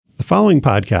following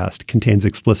podcast contains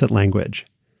explicit language.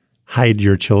 Hide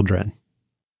your children.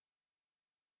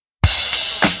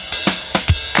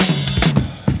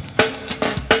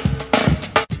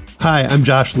 Hi, I'm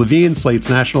Josh Levine, Slate's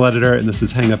national editor, and this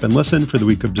is Hang Up and Listen for the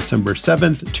week of December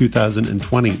 7th,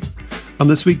 2020. On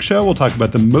this week's show, we'll talk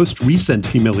about the most recent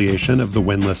humiliation of the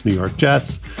winless New York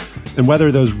Jets and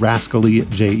whether those rascally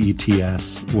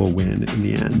Jets will win in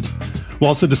the end. We'll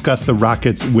also discuss the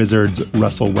Rockets-Wizards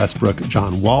Russell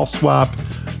Westbrook-John Wall swap,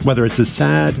 whether it's as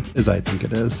sad as I think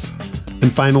it is.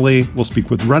 And finally, we'll speak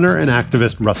with runner and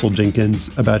activist Russell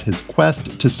Jenkins about his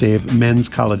quest to save men's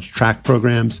college track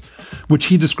programs, which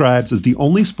he describes as the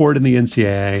only sport in the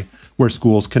NCAA where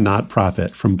schools cannot profit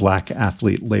from Black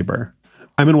athlete labor.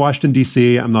 I'm in Washington,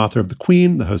 D.C. I'm the author of The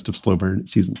Queen, the host of Slow Burn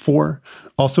Season 4.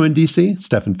 Also in D.C.,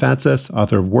 Stefan Fatsis,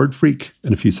 author of Word Freak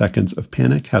and A Few Seconds of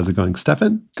Panic. How's it going,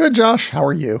 Stefan? Good, Josh. How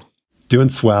are you? Doing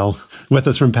swell. With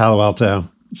us from Palo Alto,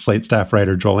 Slate staff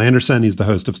writer Joel Anderson. He's the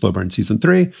host of Slow Burn Season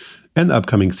 3 and the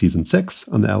upcoming Season 6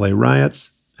 on the LA riots.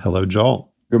 Hello,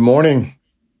 Joel. Good morning.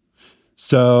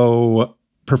 So,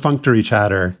 perfunctory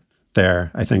chatter there.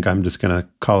 I think I'm just going to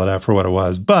call it out for what it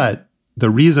was. But the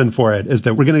reason for it is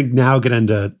that we're going to now get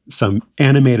into some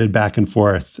animated back and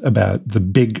forth about the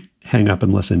big Hang Up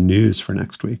and Listen news for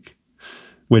next week,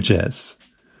 which is,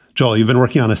 Joel, you've been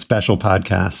working on a special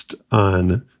podcast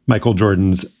on Michael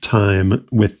Jordan's time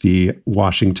with the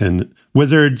Washington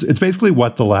Wizards. It's basically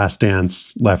what The Last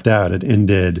Dance left out. It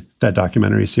ended that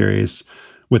documentary series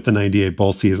with the 98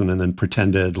 Bull season and then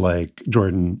pretended like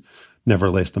Jordan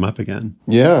never laced them up again.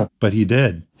 Yeah. But he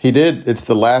did. He did. It's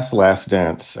the last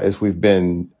dance, as we've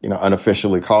been,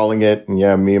 unofficially calling it. And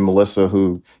yeah, me and Melissa,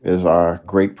 who is our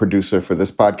great producer for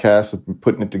this podcast, have been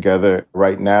putting it together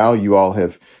right now. You all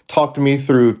have talked me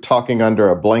through talking under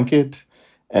a blanket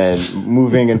and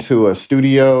moving into a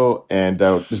studio. And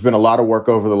there's been a lot of work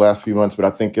over the last few months, but I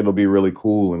think it'll be really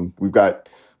cool. And we've got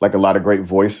like a lot of great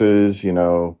voices, Should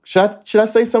I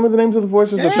say some of the names of the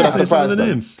voices, or should I surprise some of the them?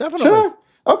 names? Definitely. Should I?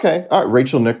 Okay. All right.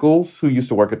 Rachel Nichols, who used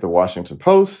to work at the Washington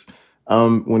Post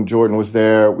when Jordan was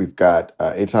there. We've got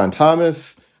Eitan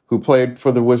Thomas, who played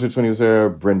for the Wizards when he was there.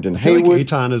 Brendan Haywood. Like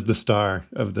Eitan is the star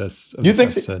of this. You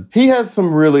think so? He has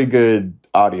some really good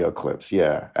audio clips.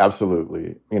 Yeah,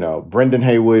 absolutely. Brendan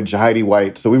Haywood, Jahidi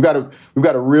White. So we've got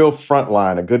a real front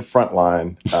line, a good front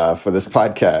line for this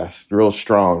podcast. Real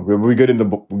strong. We're good in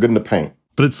the paint.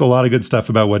 But it's a lot of good stuff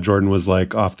about what Jordan was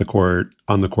like off the court,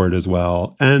 on the court as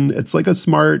well. And it's like a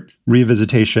smart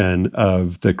revisitation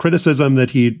of the criticism that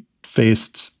he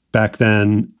faced back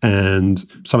then and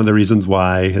some of the reasons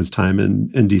why his time in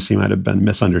DC might have been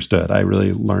misunderstood. I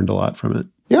really learned a lot from it.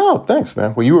 Yeah, thanks,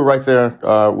 man. Well, you were right there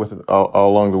with it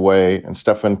all along the way, and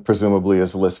Stefan presumably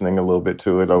is listening a little bit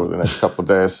to it over the next couple of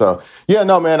days. So, yeah,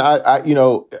 no, man,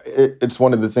 it's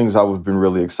one of the things I've been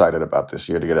really excited about this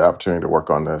year, to get an opportunity to work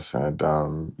on this, and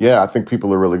I think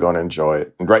people are really going to enjoy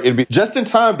it. And it'd be just in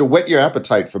time to whet your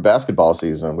appetite for basketball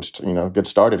season, which gets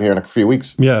started here in a few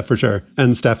weeks. Yeah, for sure.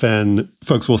 And Stefan,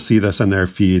 folks will see this in their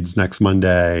feeds next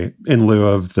Monday in lieu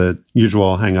of the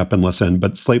usual Hang Up and Listen.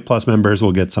 But Slate Plus members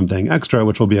will get something extra,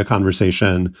 which will be a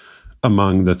conversation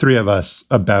among the three of us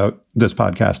about this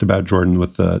podcast, about Jordan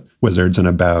with the Wizards, and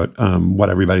about what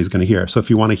everybody's going to hear. So if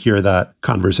you want to hear that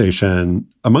conversation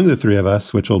among the three of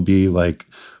us, which will be like,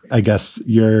 I guess,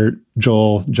 your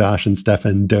Joel, Josh, and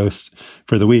Stefan dose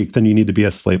for the week, then you need to be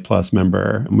a Slate Plus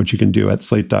member, which you can do at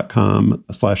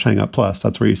slate.com/hangup+.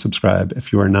 That's where you subscribe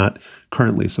if you are not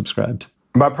currently subscribed.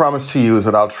 My promise to you is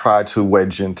that I'll try to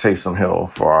wedge in Taysom Hill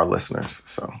for our listeners.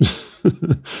 So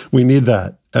we need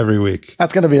that every week.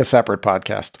 That's going to be a separate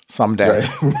podcast someday.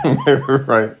 Right.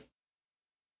 Right.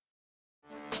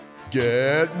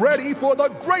 Get ready for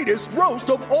the greatest roast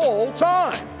of all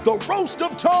time. The Roast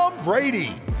of Tom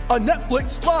Brady. A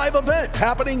Netflix live event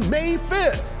happening May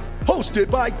 5th. Hosted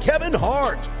by Kevin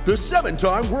Hart, the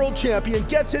 7-time world champion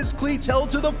gets his cleats held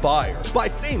to the fire by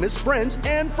famous friends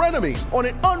and frenemies on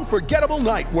an unforgettable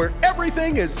night where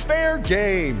everything is fair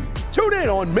game. Tune in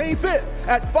on May 5th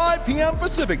at 5 p.m.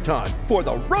 Pacific time for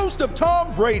the Roast of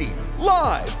Tom Brady,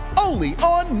 live only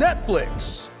on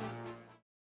Netflix.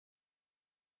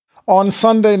 On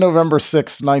Sunday, November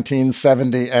 6th,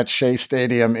 1970, at Shea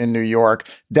Stadium in New York,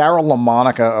 Darryl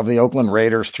LaMonica of the Oakland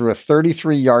Raiders threw a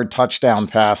 33-yard touchdown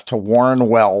pass to Warren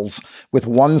Wells with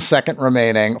 1 second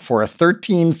remaining for a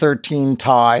 13-13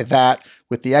 tie that,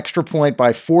 with the extra point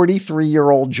by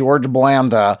 43-year-old George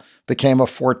Blanda, became a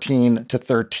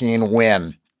 14-13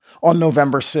 win. On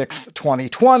November 6th,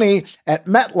 2020, at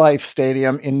MetLife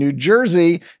Stadium in New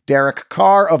Jersey, Derek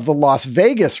Carr of the Las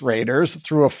Vegas Raiders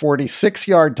threw a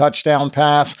 46-yard touchdown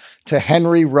pass to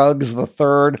Henry Ruggs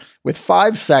III with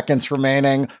 5 seconds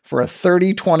remaining for a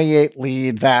 30-28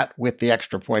 lead that, with the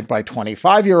extra point by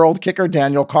 25-year-old kicker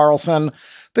Daniel Carlson,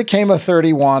 became a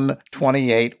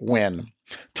 31-28 win.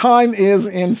 Time is,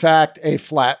 in fact, a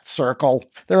flat circle.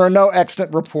 There are no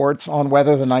extant reports on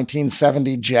whether the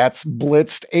 1970 Jets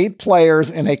blitzed 8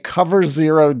 players in a cover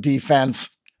zero defense.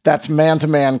 That's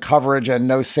man-to-man coverage and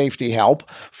no safety help.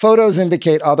 Photos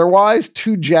indicate otherwise.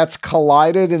 2 Jets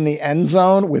collided in the end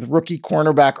zone with rookie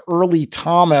cornerback Earlie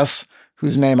Thomas,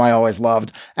 whose name I always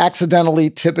loved, accidentally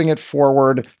tipping it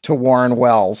forward to Warren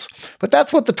Wells. But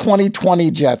that's what the 2020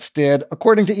 Jets did.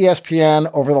 According to ESPN,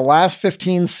 over the last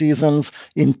 15 seasons,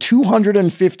 in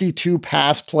 252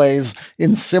 pass plays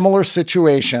in similar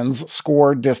situations,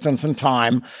 score, distance, and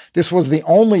time, this was the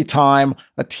only time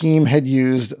a team had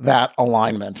used that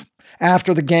alignment.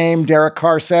 After the game, Derek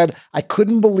Carr said, "I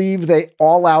couldn't believe they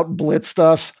all-out blitzed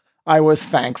us. I was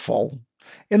thankful."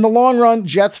 In the long run,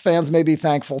 Jets fans may be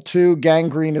thankful too. Gang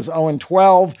Green is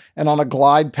 0-12 and on a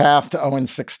glide path to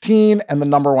 0-16 and the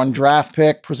number 1 draft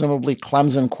pick, presumably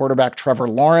Clemson quarterback Trevor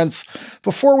Lawrence.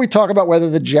 Before we talk about whether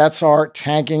the Jets are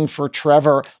tanking for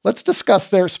Trevor, let's discuss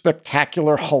their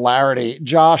spectacular hilarity.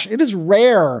 Josh, it is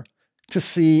rare to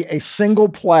see a single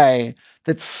play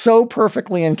that so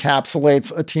perfectly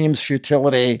encapsulates a team's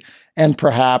futility and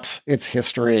perhaps its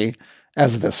history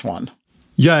as this one.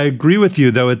 Yeah, I agree with you,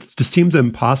 though it just seems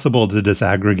impossible to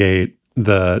disaggregate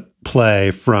the play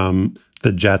from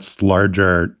the Jets'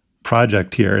 larger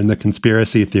project here and the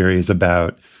conspiracy theories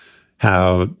about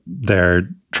how they're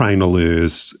trying to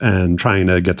lose and trying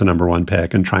to get the number 1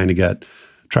 pick and trying to get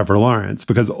Trevor Lawrence.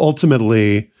 Because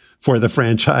ultimately, for the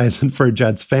franchise and for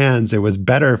Jets fans, it was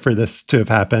better for this to have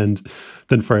happened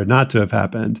than for it not to have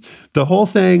happened. The whole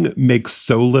thing makes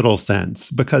so little sense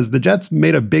because the Jets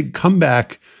made a big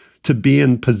comeback to be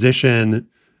in position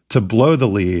to blow the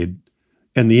lead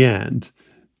in the end.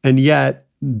 And yet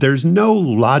there's no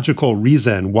logical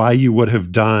reason why you would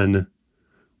have done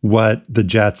what the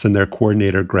Jets and their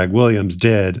coordinator, Greg Williams,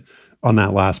 did on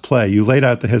that last play. You laid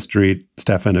out the history,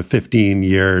 Stefan, of 15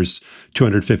 years,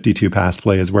 252 pass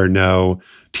plays where no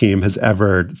team has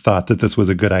ever thought that this was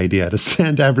a good idea to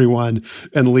send everyone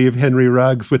and leave Henry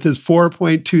Ruggs with his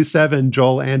 4.27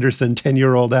 Joel Anderson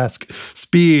 10-year-old-esque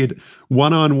speed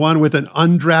one-on-one with an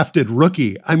undrafted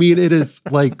rookie. I mean, it is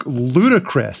like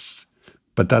ludicrous,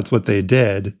 but that's what they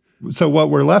did. So what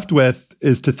we're left with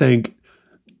is to think,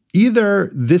 either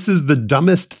this is the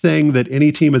dumbest thing that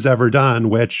any team has ever done,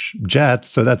 which Jets,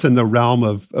 so that's in the realm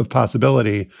of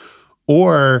possibility,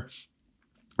 or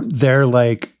they're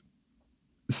like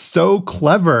so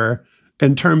clever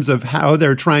in terms of how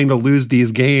they're trying to lose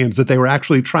these games that they were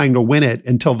actually trying to win it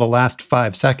until the last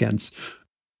 5 seconds.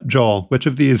 Joel, which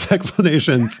of these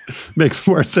explanations makes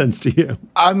more sense to you?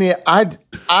 I mean,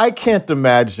 I can't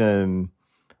imagine.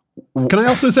 Can I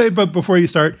also say, but before you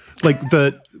start, like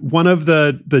one of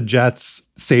the Jets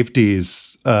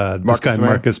safeties,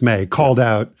 Marcus May, called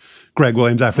out Greg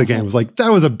Williams after the game. Was like,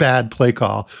 that was a bad play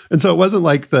call. And so it wasn't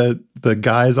like the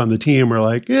guys on the team were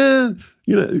like,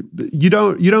 you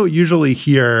don't usually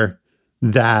hear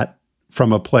that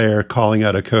from a player calling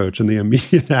out a coach in the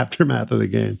immediate aftermath of the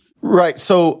game. Right.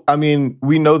 So, I mean,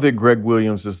 we know that Greg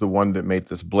Williams is the one that made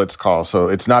this blitz call. So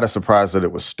it's not a surprise that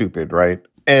it was stupid, right?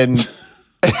 And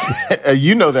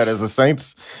you know that as a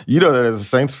Saints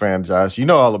fan, Josh. You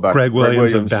know all about Greg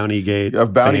Williams of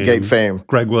Bountygate fame.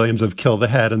 Greg Williams of Kill the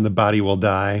Head and the Body Will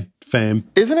Die fame.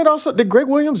 Isn't it also? Did Greg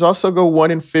Williams also go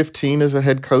 1-15 as a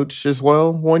head coach as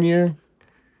well one year?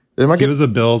 He was the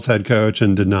Bills head coach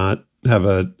and did not have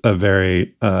a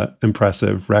very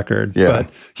impressive record. Yeah. But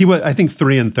he was, I think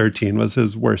 3-13 was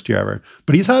his worst year ever.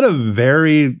 But he's had a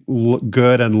very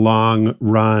good and long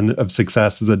run of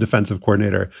success as a defensive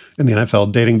coordinator in the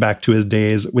NFL, dating back to his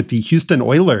days with the Houston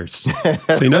Oilers.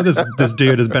 So you know this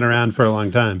dude has been around for a long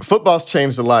time. Football's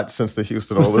changed a lot since the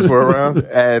Houston Oilers were around,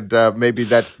 and maybe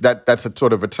that's a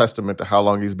sort of a testament to how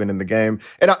long he's been in the game.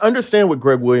 And I understand what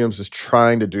Greg Williams is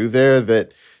trying to do there,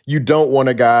 that you don't want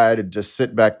a guy to just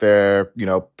sit back there,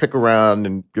 pick around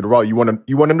and get a ball. You want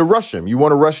him to rush him. You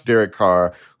want to rush Derek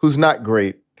Carr, who's not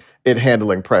great at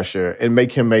handling pressure, and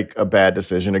make him make a bad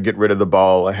decision or get rid of the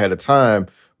ball ahead of time.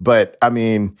 But, I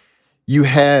mean, you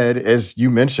had, as you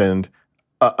mentioned,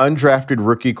 an undrafted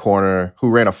rookie corner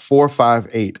who ran a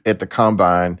 4.58 at the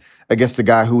combine against the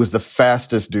guy who was the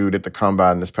fastest dude at the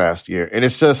combine this past year. And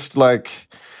it's just like,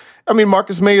 I mean,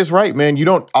 Marcus May is right, man. You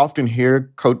don't often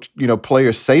hear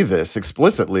players say this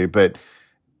explicitly, but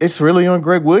it's really on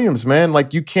Greg Williams, man.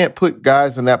 Like, you can't put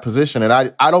guys in that position. And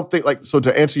I don't think, like, so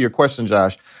to answer your question,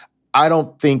 Josh, I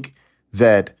don't think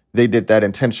that they did that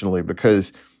intentionally,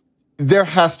 because there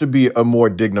has to be a more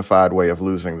dignified way of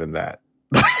losing than that.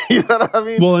 You know what I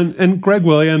mean? Well, and Greg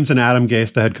Williams and Adam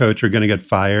Gase, the head coach, are going to get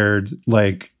fired.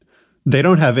 Like, they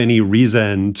don't have any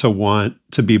reason to want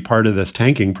to be part of this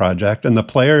tanking project. And the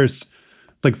players,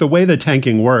 like, the way the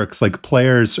tanking works, like,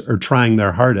 players are trying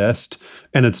their hardest,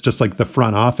 and it's just like the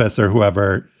front office or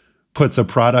whoever puts a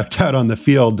product out on the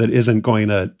field that isn't going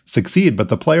to succeed, but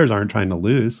the players aren't trying to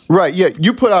lose. Right. Yeah.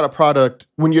 You put out a product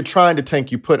when you're trying to tank,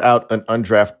 you put out an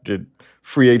undrafted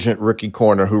free agent rookie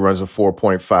corner who runs a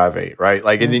 4.58, right?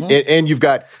 Like, and you've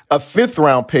got a 5th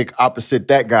round pick opposite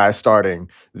that guy starting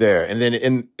there. And then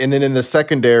in the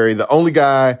secondary, the only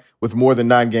guy with more than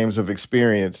 9 games of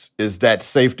experience is that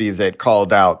safety that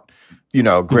called out,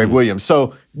 Greg Williams.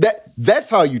 So that's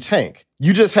how you tank.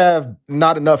 You just have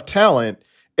not enough talent,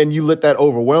 and you let that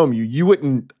overwhelm you. You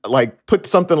wouldn't, like, put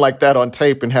something like that on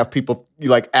tape and have people,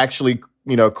 like, actually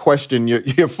question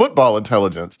your football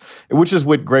intelligence, which is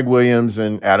what Greg Williams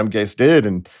and Adam Gase did.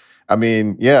 And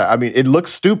it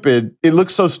looks stupid. It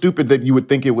looks so stupid that you would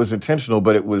think it was intentional,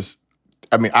 but it was,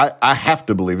 I have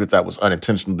to believe that was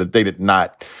unintentional, that they did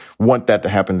not want that to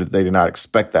happen, that they did not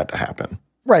expect that to happen.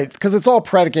 Right, because it's all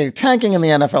predicated. Tanking in the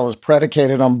NFL is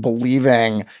predicated on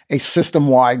believing a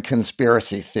system-wide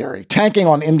conspiracy theory. Tanking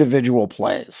on individual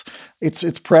plays.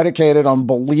 It's predicated on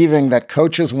believing that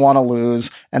coaches want to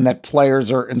lose and that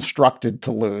players are instructed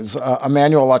to lose.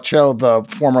 Emmanuel Acho, the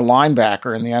former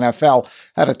linebacker in the NFL,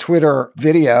 had a Twitter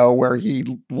video where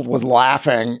he was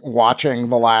laughing watching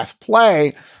the last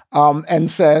play, and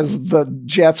says the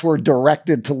Jets were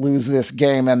directed to lose this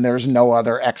game and there's no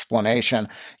other explanation.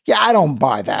 Yeah, I don't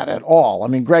buy that at all. I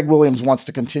mean, Greg Williams wants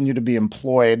to continue to be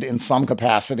employed in some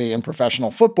capacity in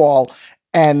professional football,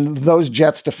 and those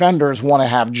Jets defenders want to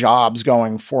have jobs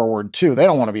going forward too. They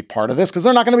don't want to be part of this because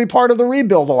they're not going to be part of the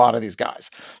rebuild, a lot of these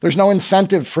guys. There's no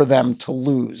incentive for them to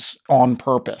lose on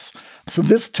purpose. So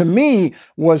this, to me,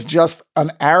 was just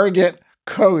an arrogant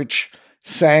coach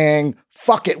saying,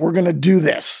 fuck it, we're going to do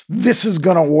this. This is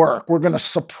going to work. We're going to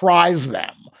surprise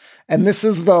them. And this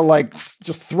is the, like,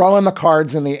 just throwing the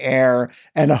cards in the air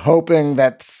and hoping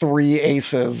that 3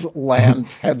 aces land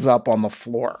heads up on the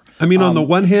floor. I mean, on the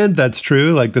one hand, that's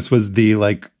true. Like, this was the,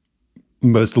 like,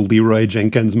 most Leroy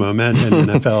Jenkins moment in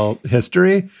NFL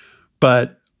history.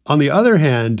 But on the other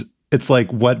hand, it's like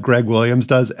what Greg Williams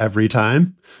does every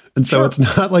time. And so It's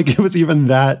not like it was even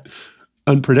that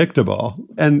unpredictable.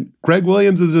 And Greg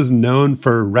Williams is just known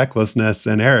for recklessness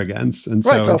and arrogance. And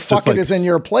so, so fuck it is in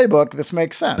your playbook. This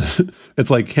makes sense. It's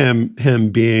like him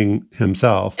being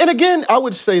himself. And again, I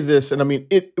would say this, and I mean,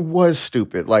 it was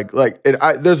stupid.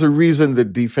 There's a reason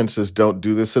that defenses don't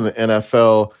do this in the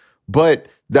NFL, but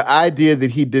the idea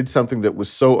that he did something that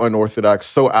was so unorthodox,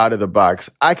 so out of the box,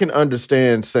 I can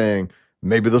understand saying,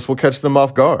 maybe this will catch them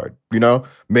off guard.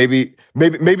 Maybe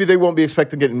they won't be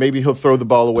expecting it, and maybe he'll throw the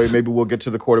ball away. Maybe we'll get to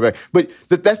the quarterback. But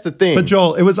that's the thing. But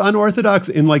Joel, it was unorthodox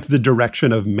in, like, the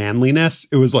direction of manliness.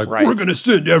 It was like, we're going to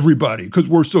send everybody because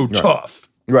we're so tough.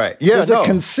 Right. Yeah.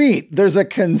 There's a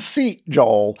conceit,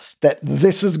 Joel, that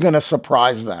this is going to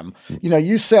surprise them.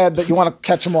 You said that you want to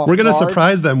catch them off guard. We're going to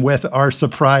surprise them with our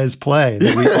surprise play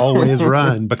that we always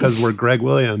run because we're Greg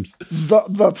Williams.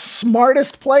 The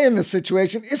smartest play in this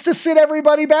situation is to sit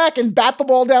everybody back and bat the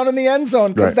ball down in the end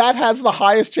zone, because that has the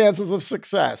highest chances of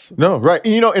success. No, right.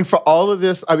 And for all of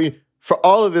this,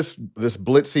 this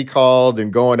blitz he called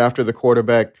and going after the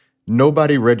quarterback,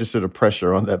 nobody registered a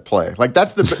pressure on that play. Like,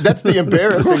 that's the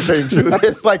embarrassing thing too.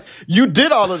 It's like, you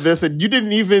did all of this and you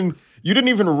didn't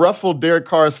even ruffle Derek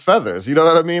Carr's feathers. You know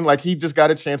what I mean? Like, he just got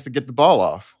a chance to get the ball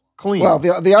off clean. Well,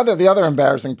 the other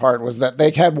embarrassing part was that they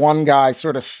had one guy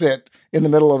sort of sit in the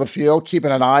middle of the field,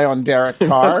 keeping an eye on Derek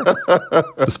Carr.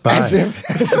 The spy.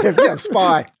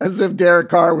 Spy. As if Derek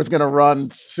Carr was going to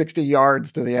run 60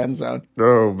 yards to the end zone.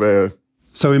 Oh, man.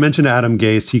 So we mentioned Adam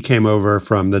Gase. He came over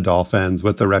from the Dolphins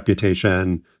with the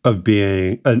reputation of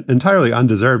being an entirely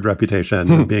undeserved reputation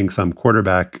of being some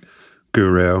quarterback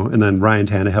guru. And then Ryan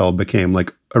Tannehill became,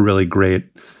 like, a really great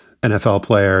NFL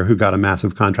player who got a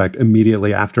massive contract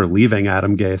immediately after leaving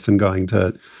Adam Gase and going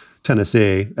to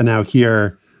Tennessee. And now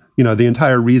here, the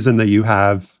entire reason that you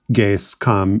have Gase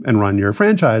come and run your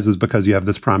franchise is because you have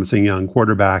this promising young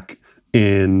quarterback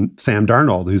in Sam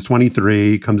Darnold, who's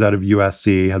 23, comes out of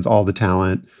USC, has all the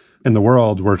talent in the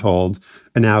world, we're told.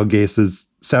 And now Gase is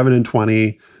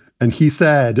 7-20. And he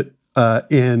said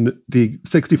in the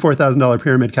 $64,000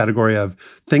 pyramid category of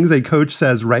things a coach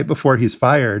says right before he's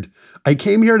fired. I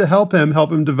came here to help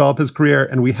him develop his career,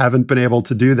 and we haven't been able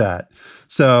to do that.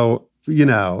 So,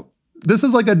 this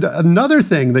is like another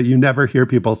thing that you never hear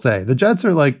people say. The Jets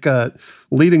are like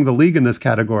leading the league in this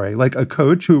category, like a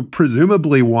coach who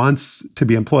presumably wants to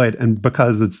be employed. And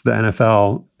because it's the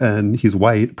NFL and he's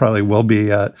white, probably will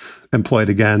be employed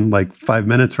again like 5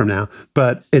 minutes from now.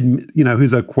 But,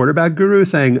 who's a quarterback guru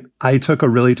saying, I took a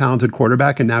really talented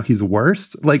quarterback and now he's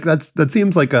worse. Like that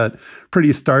seems like a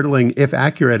pretty startling, if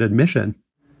accurate, admission.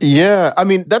 Yeah, I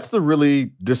mean, that's the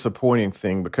really disappointing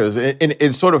thing because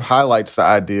it sort of highlights the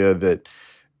idea that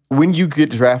when you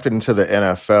get drafted into the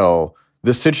NFL,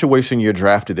 the situation you're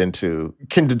drafted into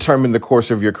can determine the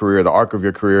course of your career, the arc of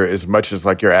your career, as much as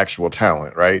like your actual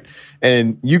talent, right?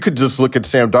 And you could just look at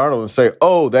Sam Darnold and say,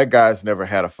 oh, that guy's never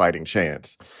had a fighting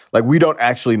chance. Like, we don't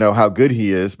actually know how good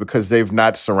he is because they've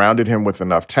not surrounded him with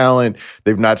enough talent.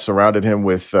 They've not surrounded him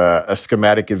with a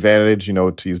schematic advantage,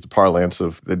 to use the parlance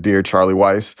of the dear Charlie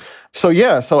Weiss. So,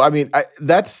 I mean,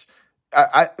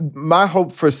 my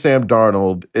hope for Sam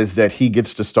Darnold is that he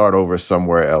gets to start over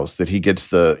somewhere else, that he gets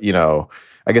the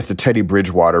Teddy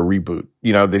Bridgewater reboot,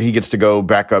 that he gets to go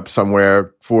back up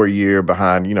somewhere for a year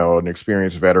behind, an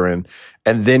experienced veteran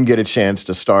and then get a chance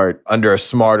to start under a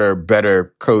smarter,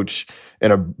 better coach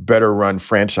in a better run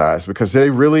franchise because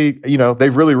they've really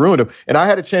ruined him. And I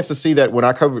had a chance to see that when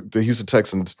I covered the Houston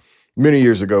Texans many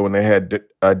years ago when they had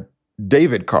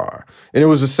David Carr. And it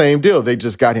was the same deal. They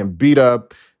just got him beat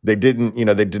up. They did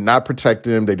not protect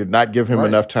him. They did not give him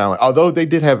enough talent. Although they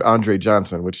did have Andre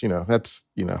Johnson, which, that's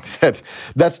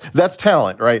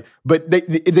talent, right? But they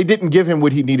didn't give him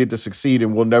what he needed to succeed,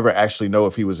 and we'll never actually know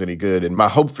if he was any good. And my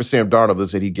hope for Sam Darnold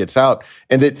is that he gets out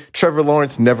and that Trevor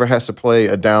Lawrence never has to play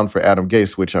a down for Adam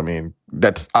Gase, which, I mean,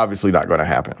 that's obviously not going to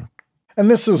happen. And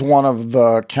this is one of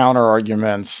the counter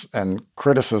arguments and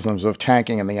criticisms of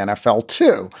tanking in the NFL,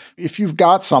 too. If you've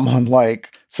got someone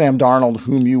like Sam Darnold,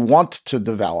 whom you want to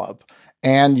develop,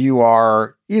 and you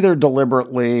are either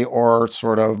deliberately or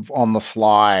sort of on the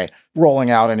sly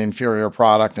rolling out an inferior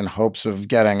product in hopes of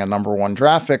getting a number one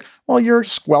draft pick, well, you're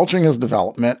squelching his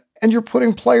development and you're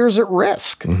putting players at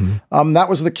risk. Mm-hmm. That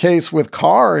was the case with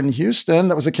Carr in Houston.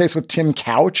 That was the case with Tim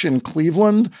Couch in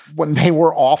Cleveland when they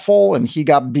were awful and he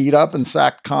got beat up and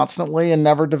sacked constantly and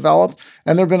never developed.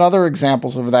 And there have been other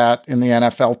examples of that in the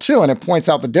NFL too. And it points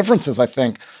out the differences, I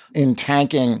think, in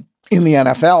tanking in the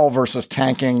NFL versus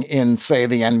tanking in, say,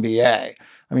 the NBA.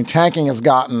 I mean, tanking has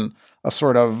gotten a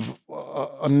sort of,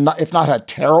 if not a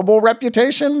terrible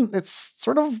reputation, it's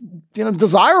sort of,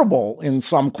 desirable in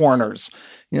some corners.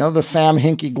 The Sam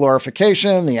Hinkie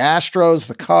glorification, the Astros,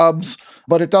 the Cubs,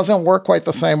 but it doesn't work quite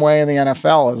the same way in the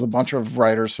NFL as a bunch of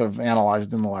writers have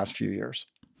analyzed in the last few years.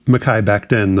 Mekhi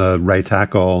Becton, the right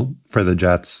tackle for the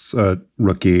Jets,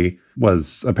 rookie,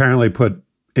 was apparently put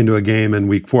into a game in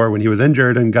week 4 when he was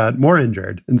injured and got more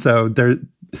injured. And so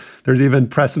there's even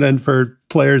precedent for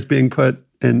players being put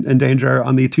in danger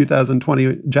on the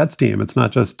 2020 Jets team. It's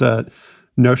not just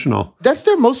notional. That's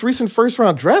their most recent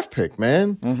first-round draft pick,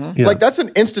 man. Mm-hmm. Yeah. Like, that's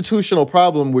an institutional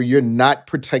problem where you're not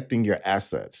protecting your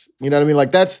assets. You know what I mean?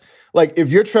 Like, that's like, if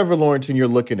you're Trevor Lawrence and you're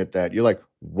looking at that, you're like,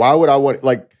 why would I want,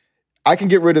 like, I can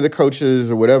get rid of the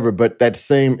coaches or whatever, but that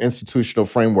same institutional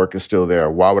framework is still there.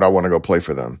 Why would I want to go play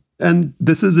for them? And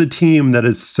this is a team that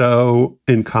is so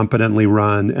incompetently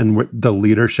run, and the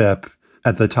leadership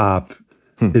at the top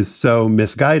is so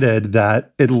misguided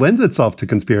that it lends itself to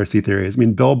conspiracy theories. I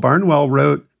mean, Bill Barnwell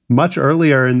wrote much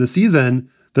earlier in the season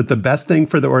that the best thing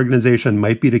for the organization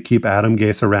might be to keep Adam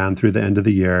Gase around through the end of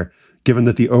the year, given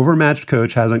that the overmatched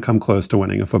coach hasn't come close to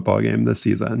winning a football game this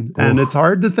season. And it's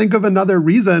hard to think of another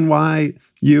reason why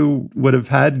you would have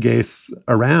had Gase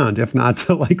around, if not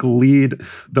to like lead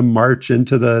the march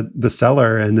into the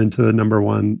cellar and into the number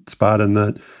one spot in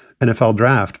the NFL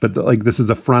draft. But this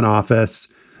is a front office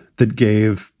that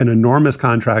gave an enormous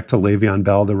contract to Le'Veon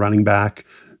Bell, the running back,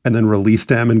 and then released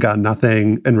him and got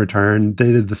nothing in return.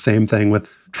 They did the same thing with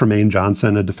Tremaine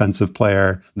Johnson, a defensive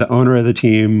player. The owner of the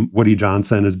team, Woody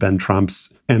Johnson, has been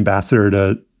Trump's ambassador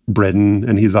to Britain,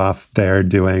 and he's off there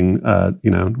doing,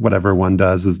 whatever one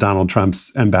does as Donald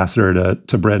Trump's ambassador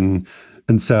to Britain.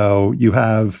 And so you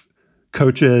have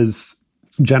coaches,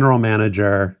 general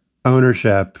manager,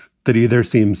 ownership that either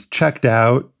seems checked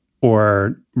out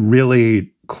or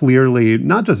really clearly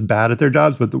not just bad at their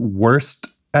jobs, but the worst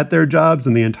at their jobs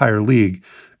in the entire league.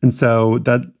 And so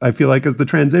that, I feel like, is the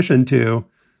transition to,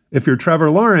 if you're Trevor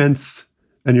Lawrence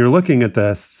and you're looking at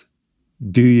this,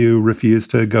 do you refuse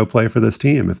to go play for this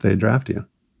team if they draft you?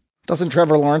 Doesn't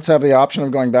Trevor Lawrence have the option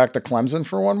of going back to Clemson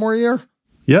for one more year?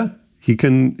 Yeah.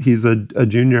 He's a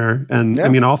junior. And I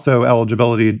mean, also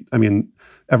eligibility. I mean,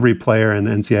 every player in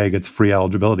the NCAA gets free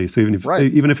eligibility. So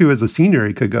even if he was a senior,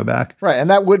 he could go back. Right. And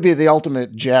that would be the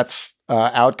ultimate Jets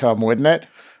outcome, wouldn't it?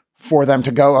 For them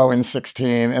to go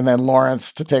 0-16 and then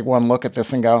Lawrence to take one look at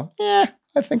this and go,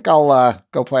 I think I'll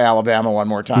go play Alabama one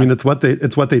more time. I mean, it's what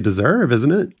they deserve,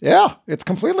 isn't it? Yeah, it's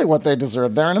completely what they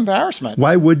deserve. They're an embarrassment.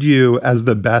 Why would you, as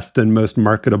the best and most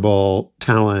marketable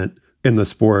talent in the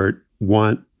sport,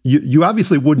 you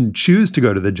obviously wouldn't choose to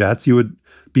go to the Jets. You would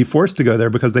be forced to go there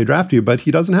because they draft you, but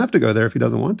he doesn't have to go there if he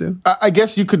doesn't want to. I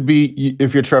guess you could be,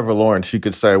 if you're Trevor Lawrence, you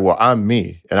could say, well, I'm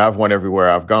me, and I've won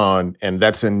everywhere I've gone, and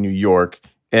that's in New York.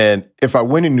 And if I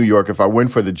win in New York, if I win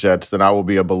for the Jets, then I will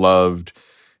be a beloved,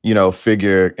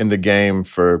 figure in the game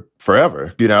for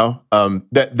forever,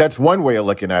 That's one way of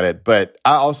looking at it. But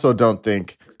I also don't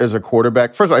think as a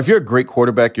quarterback, first of all, if you're a great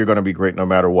quarterback, you're going to be great no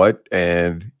matter what.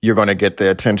 And you're going to get the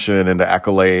attention and the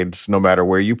accolades no matter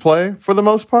where you play for the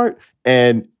most part.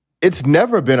 And it's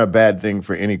never been a bad thing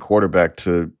for any quarterback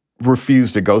to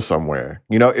refuse to go somewhere.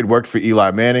 It worked for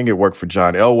Eli Manning. It worked for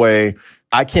John Elway.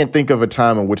 I can't think of a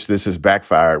time in which this has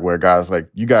backfired where guys like,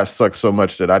 you guys suck so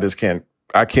much that I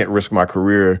can't risk my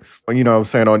career,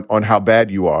 on how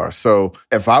bad you are. So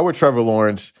if I were Trevor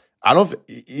Lawrence,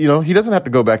 he doesn't have to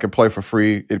go back and play for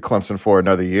free at Clemson for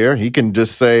another year. He can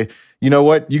just say, you know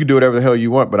what, you can do whatever the hell you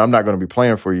want, but I'm not going to be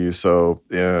playing for you. So,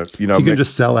 he can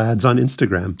just sell ads on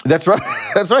Instagram. That's right.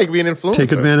 That's right. He can be an influencer.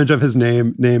 Take advantage of his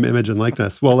name, image, and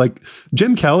likeness. Well, like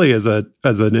Jim Kelly as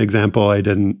an example, I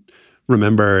didn't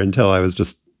remember until I was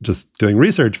just doing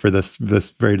research for this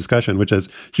very discussion, which is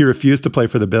he refused to play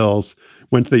for the Bills,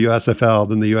 went to the USFL,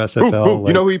 then the USFL.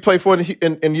 You know who he played for in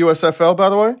USFL, by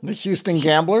the way? The Houston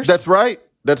Gamblers? That's right.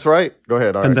 Go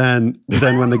ahead. All and right.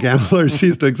 then when the Gamblers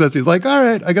ceased to exist, he's like, all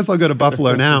right, I guess I'll go to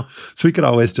Buffalo now. So he could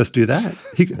always just do that.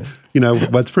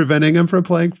 What's preventing him from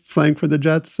playing for the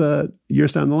Jets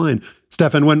years down the line?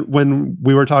 Stefan, when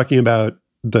we were talking about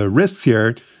the risks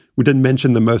here, we didn't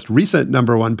mention the most recent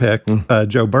number one pick,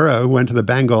 Joe Burrow, who went to the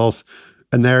Bengals,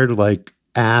 and they're like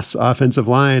ass offensive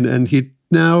line, and he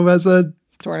now has a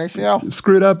torn ACL,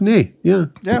 screwed up knee. Yeah.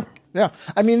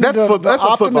 I mean, that's a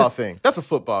football thing. That's a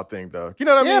football thing, though. You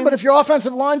know what I mean? Yeah, but if your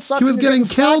offensive line sucks, he was getting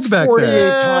killed back 48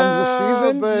 there. times a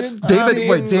season. But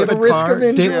David risk Carr, of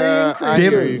injury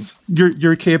increases.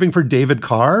 You're caping for David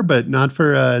Carr, but not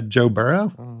for Joe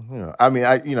Burrow. The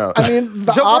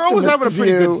Joe Burrow was having a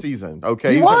pretty good season.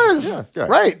 Okay, he was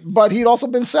right, but he'd also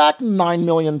been sacked 9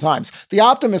 million times. The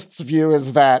optimist's view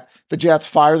is that the Jets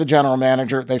fire the general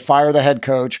manager, they fire the head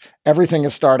coach, everything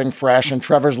is starting fresh, and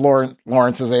Trevor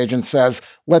Lawrence's agent says,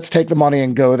 "Let's take the money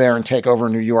and go there and take over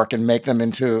New York and make them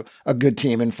into a good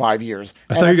team in 5 years."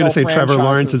 I thought you were going to say Trevor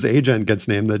Lawrence's agent gets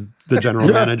named the general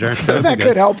manager. That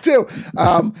could help too.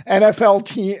 The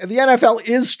NFL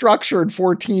is structured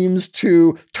for teams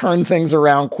to turn things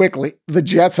around quickly. The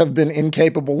Jets have been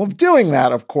incapable of doing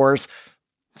that, of course.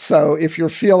 So if you're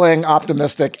feeling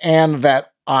optimistic and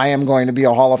that I am going to be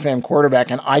a Hall of Fame quarterback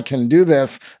and I can do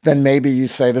this, then maybe you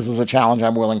say this is a challenge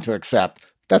I'm willing to accept.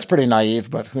 That's pretty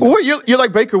naive, but who knows? Or you're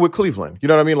like Baker with Cleveland. You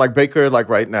know what I mean? Like Baker, like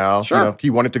right now, sure. He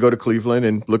wanted to go to Cleveland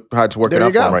and look how it's working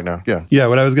out for him right now. Yeah. Yeah.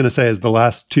 What I was going to say is the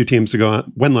last two teams to go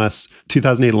winless,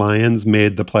 2008 Lions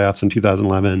made the playoffs in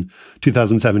 2011.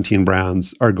 2017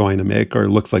 Browns are going to make, or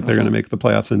looks like they're going to make the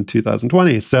playoffs in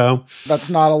 2020. So that's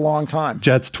not a long time.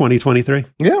 Jets 2023.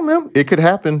 Yeah, man. It could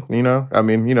happen.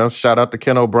 Shout out to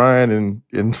Ken O'Brien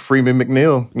and Freeman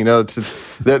McNeil.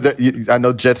 I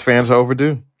know Jets fans are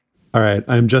overdue. All right,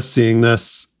 I'm just seeing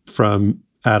this from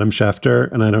Adam Schefter,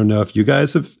 and I don't know if you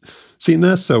guys have seen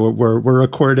this. So we're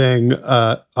recording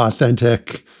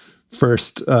authentic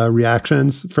first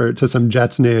reactions to some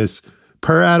Jets news.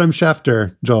 Per Adam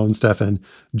Schefter, Joel and Stefan,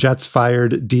 Jets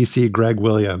fired DC Greg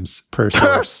Williams, per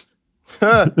source.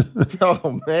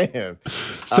 Oh man!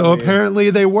 So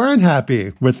apparently they weren't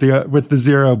happy with the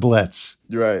zero blitz.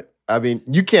 Right. I mean,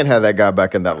 you can't have that guy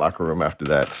back in that locker room after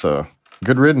that. So.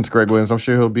 Good riddance, Greg Williams. I'm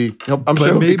sure he'll be coaching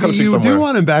somewhere. Maybe you do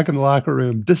want him back in the locker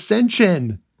room.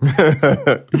 Dissension.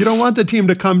 You don't want the team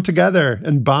to come together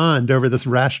and bond over this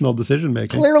rational decision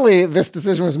making. Clearly, this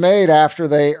decision was made after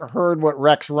they heard what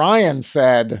Rex Ryan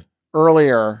said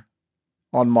earlier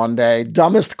on Monday.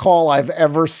 Dumbest call I've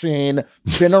ever seen.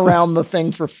 Been around the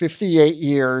thing for 58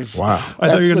 years. Wow. I thought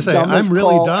you were going to say, I'm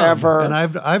really dumb. Ever. And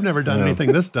I've never done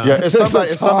anything this dumb. Yeah,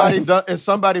 it's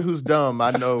somebody who's dumb.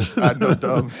 I know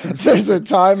dumb. There's a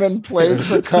time and place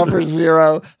for cover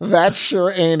zero. That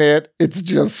sure ain't it. It's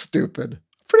just stupid.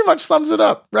 Pretty much sums it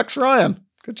up. Rex Ryan.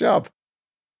 Good job.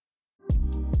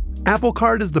 Apple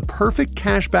Card is the perfect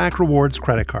cashback rewards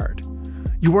credit card.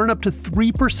 You earn up to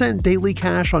 3% daily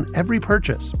cash on every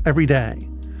purchase every day.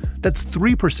 That's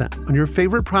 3% on your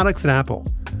favorite products at Apple,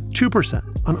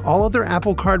 2% on all other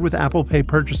Apple Card with Apple Pay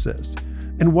purchases,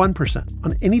 and 1%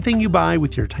 on anything you buy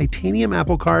with your titanium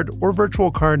Apple Card or virtual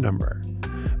card number.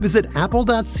 Visit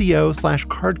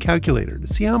apple.co/card calculator to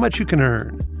see how much you can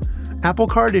earn. Apple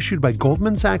Card issued by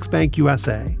Goldman Sachs Bank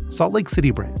USA, Salt Lake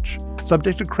City branch.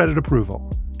 Subject to credit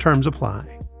approval. Terms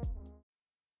apply.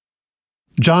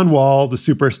 John Wall, the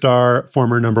superstar,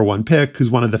 former number one pick, who's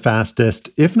one of the fastest,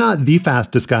 if not the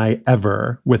fastest guy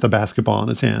ever with a basketball in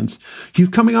his hands. He's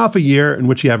coming off a year in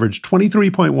which he averaged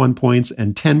 23.1 points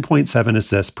and 10.7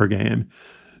 assists per game.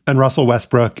 And Russell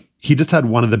Westbrook, he just had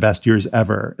one of the best years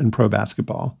ever in pro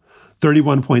basketball.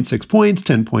 31.6 points,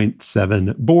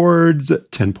 10.7 boards,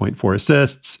 10.4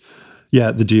 assists.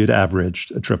 Yeah, the dude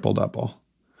averaged a triple-double.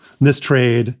 In this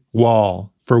trade,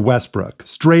 Wall for Westbrook,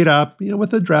 straight up,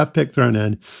 with a draft pick thrown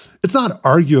in, it's not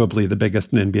arguably the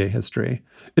biggest in NBA history.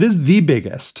 It is the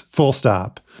biggest, full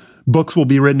stop. Books will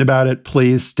be written about it,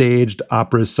 plays staged,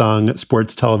 operas sung,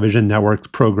 sports television networks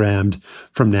programmed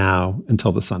from now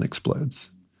until the sun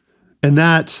explodes. And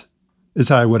that is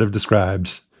how I would have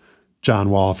described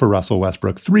John Wall for Russell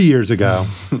Westbrook 3 years ago,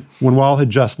 when Wall had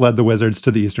just led the Wizards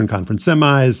to the Eastern Conference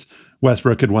semis.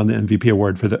 Westbrook had won the MVP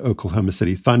award for the Oklahoma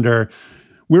City Thunder.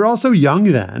 We were also young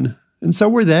then, and so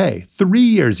were they. 3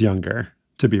 years younger,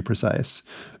 to be precise.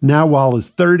 Now Wall is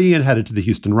 30 and headed to the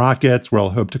Houston Rockets, where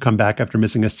he'll hope to come back after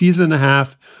missing a season and a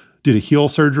half due to heel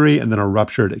surgery and then a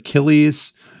ruptured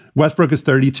Achilles. Westbrook is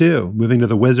 32, moving to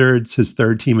the Wizards, his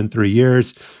third team in 3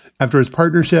 years, after his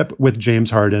partnership with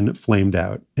James Harden flamed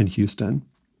out in Houston.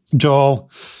 Joel,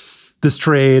 this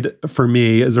trade for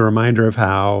me is a reminder of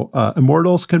how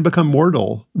immortals can become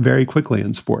mortal very quickly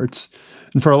in sports.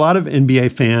 And for a lot of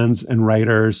NBA fans and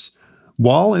writers,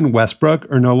 Wall and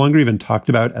Westbrook are no longer even talked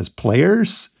about as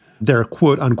players. They're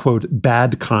quote unquote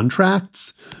bad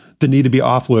contracts that need to be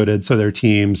offloaded so their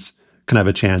teams can have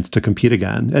a chance to compete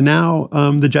again. And now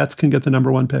the Jets can get the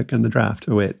number one pick in the draft.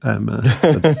 Oh, wait, I'm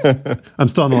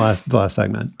still on the last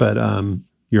segment, but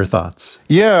your thoughts?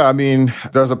 Yeah, I mean,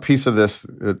 there's a piece of this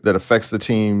that affects the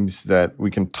teams that we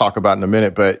can talk about in a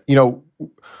minute. But,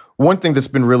 one thing that's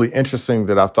been really interesting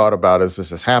that I've thought about as this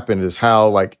has happened is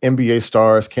how NBA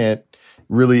stars can't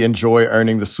really enjoy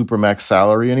earning the supermax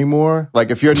salary anymore. Like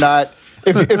if you're not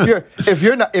if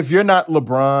you're not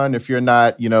LeBron, if you're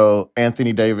not,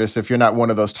 Anthony Davis, if you're not one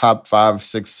of those top 5,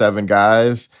 6, 7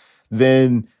 guys,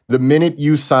 then the minute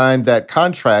you sign that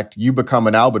contract, you become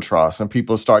an albatross and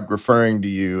people start referring to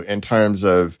you in terms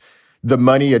of the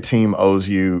money a team owes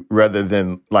you rather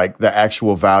than the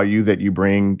actual value that you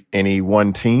bring any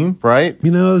one team, right?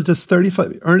 Just earning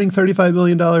 $35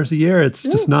 million a year. It's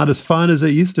just not as fun as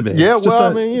it used to be. Yeah,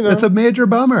 it's a major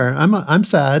bummer. I'm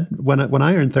sad when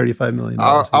I earn $35 million.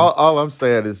 All I'm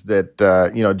saying is that,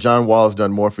 John Wall's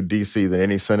done more for DC than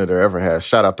any senator ever has.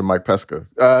 Shout out to Mike Pesca.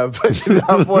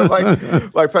 I'm more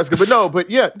like Pesca.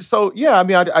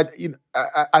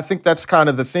 I think that's kind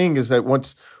of the thing is that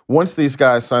once these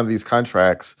guys sign these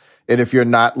contracts, and if you're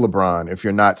not LeBron, if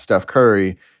you're not Steph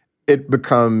Curry, it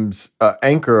becomes an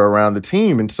anchor around the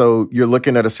team. And so you're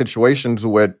looking at a situation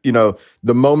where,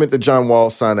 the moment that John Wall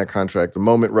signed that contract, the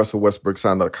moment Russell Westbrook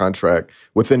signed that contract,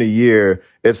 within a year,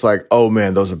 it's like, oh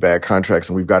man, those are bad contracts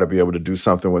and we've got to be able to do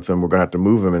something with them. We're going to have to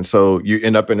move them. And so you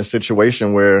end up in a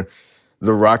situation where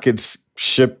the Rockets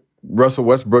ship Russell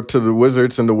Westbrook to the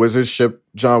Wizards and the Wizards ship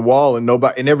John Wall and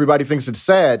everybody thinks it's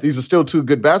sad. These are still two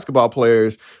good basketball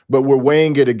players, but we're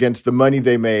weighing it against the money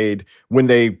they made when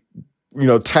they,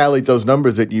 tallied those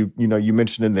numbers that you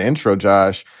mentioned in the intro,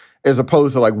 Josh, as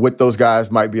opposed to what those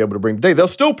guys might be able to bring today. They'll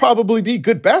still probably be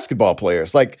good basketball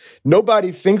players.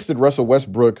 Nobody thinks that Russell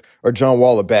Westbrook or John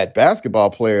Wall are bad basketball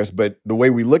players, but the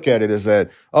way we look at it is that,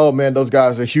 oh man, those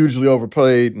guys are hugely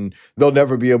overplayed and they'll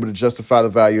never be able to justify the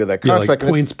value of that contract.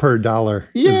 Points per dollar.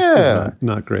 Yeah. Is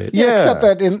not great. Yeah.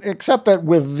 Except that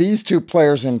with these two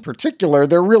players in particular,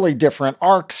 they're really different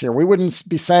arcs here. We wouldn't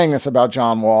be saying this about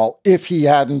John Wall if he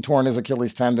hadn't torn his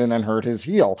Achilles tendon and hurt his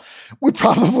heel. We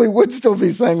probably would still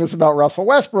be saying this about Russell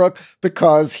Westbrook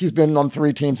because he's been on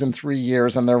 3 teams in 3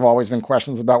 years, and there have always been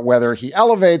questions about whether he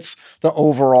elevates the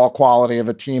overall quality of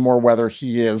a team or whether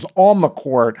he is on the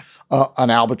court an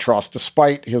albatross,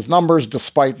 despite his numbers,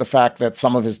 despite the fact that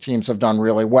some of his teams have done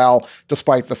really well,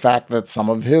 despite the fact that some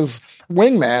of his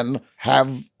wingmen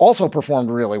have also performed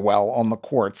really well on the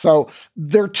court. So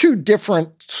there are two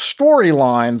different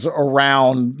storylines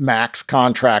around max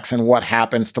contracts and what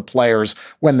happens to players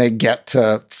when they get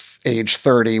to age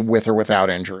 30 with or without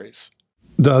injuries.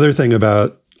 The other thing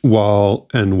about Wall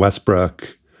and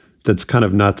Westbrook that's kind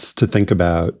of nuts to think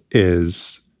about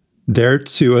is they're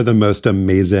two of the most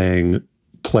amazing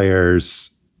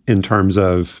players in terms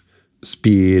of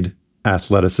speed,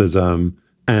 athleticism,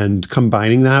 and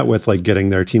combining that with like getting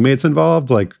their teammates involved,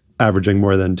 like averaging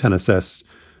more than 10 assists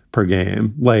per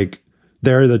game. Like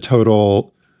they're the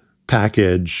total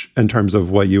package in terms of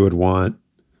what you would want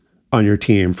on your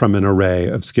team from an array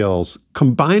of skills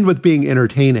combined with being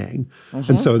entertaining.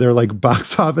 And so they're like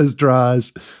box office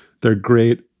draws. They're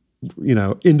great,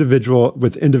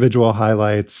 individual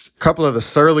highlights. Couple of the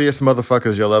surliest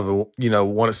motherfuckers you'll ever,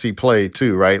 want to see play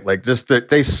too, right? Like just that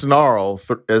they snarl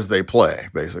as they play,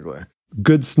 basically.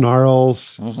 Good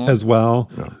snarls as well.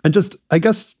 Yeah. And just, I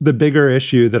guess the bigger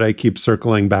issue that I keep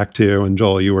circling back to, and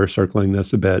Joel, you were circling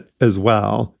this a bit as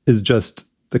well, is just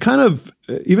the kind of,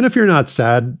 even if you're not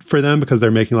sad for them because they're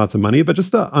making lots of money, but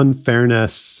just the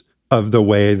unfairness of the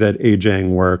way that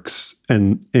aging works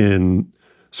in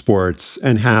sports,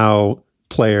 and how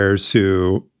players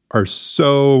who are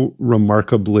so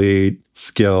remarkably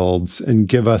skilled and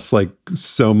give us like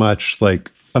so much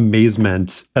like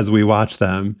amazement as we watch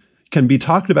them can be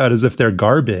talked about as if they're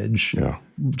garbage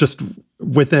just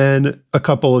within a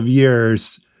couple of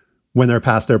years when they're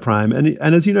past their prime. And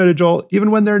as you noted, Joel,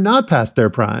 even when they're not past their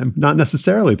prime, not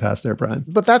necessarily past their prime.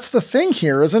 But that's the thing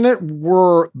here, isn't it?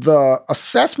 Where the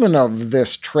assessment of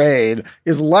this trade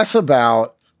is less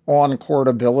about on-court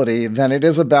ability than it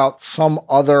is about some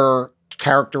other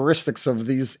characteristics of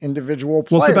these individual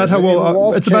players.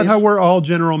 Well, it's about how we're all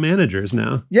general managers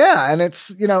now. Yeah, and it's,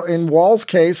 in Wall's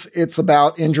case, it's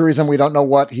about injuries, and we don't know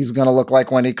what he's going to look like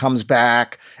when he comes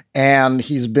back. And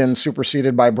he's been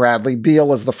superseded by Bradley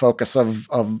Beal as the focus of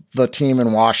the team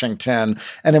in Washington.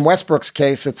 And in Westbrook's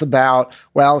case, it's about,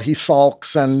 well, he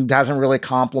sulks and hasn't really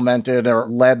complimented or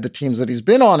led the teams that he's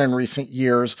been on in recent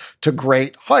years to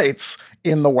great heights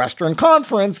in the Western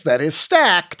Conference that is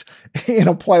stacked in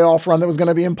a playoff run that was going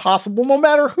to be impossible no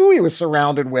matter who he was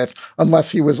surrounded with,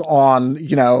 unless he was on,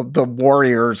 the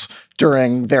Warriors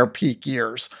during their peak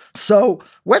years. So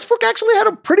Westbrook actually had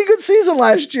a pretty good season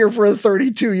last year for a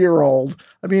 32-year-old.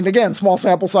 I mean, again, small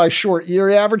sample size, short year.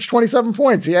 He averaged 27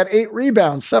 points. He had 8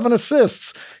 rebounds, 7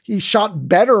 assists. He shot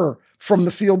better from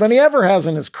the field than he ever has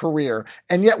in his career.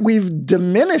 And yet we've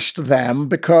diminished them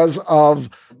because of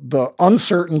the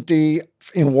uncertainty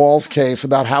in Wall's case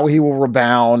about how he will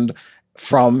rebound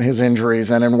from his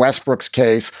injuries, and in Westbrook's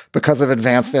case, because of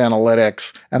advanced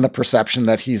analytics and the perception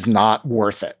that he's not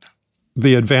worth it.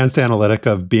 The advanced analytic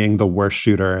of being the worst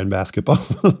shooter in basketball.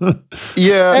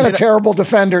 Yeah. And a terrible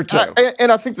defender, too.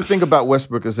 And I think the thing about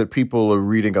Westbrook is that people are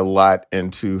reading a lot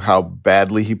into how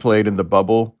badly he played in the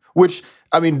bubble, which,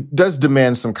 I mean, does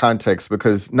demand some context,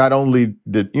 because not only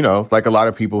did, like a lot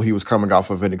of people, he was coming off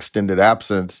of an extended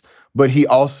absence, but he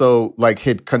also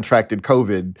had contracted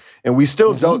COVID, and we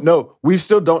still don't know. We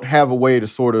still don't have a way to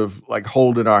sort of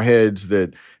hold in our heads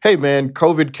that, hey man,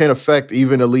 COVID can affect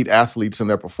even elite athletes and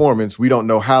their performance. We don't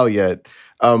know how yet.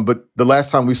 But the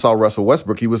last time we saw Russell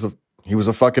Westbrook, he was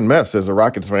a fucking mess. As a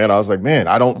Rockets fan, I was like, man,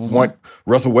 I don't want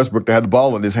Russell Westbrook to have the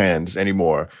ball in his hands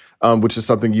anymore, which is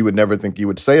something you would never think you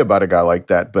would say about a guy like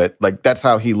that. But that's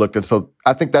how he looked. And so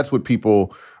I think that's what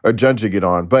people are judging it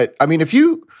on. But I mean, if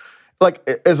you,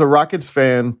 as a Rockets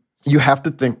fan, you have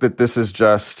to think that this is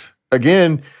just,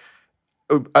 again,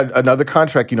 another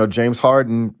contract. James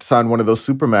Harden signed one of those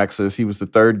Supermaxes. He was the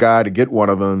third guy to get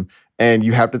one of them. And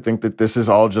you have to think that this is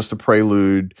all just a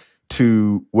prelude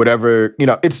to whatever,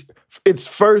 it's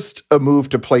first a move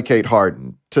to placate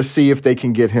Harden, to see if they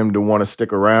can get him to want to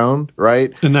stick around,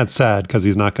 right? And that's sad because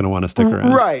he's not going to want to stick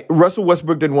around. Right. Russell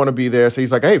Westbrook didn't want to be there, so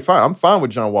he's like, hey, fine, I'm fine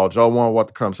with John Wall. John Wall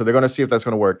to come. So they're going to see if that's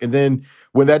going to work. And then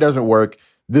when that doesn't work,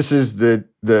 this is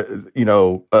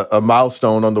a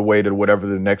milestone on the way to whatever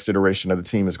the next iteration of the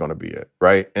team is going to be at,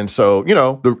 right? And so,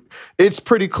 it's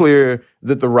pretty clear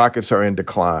that the Rockets are in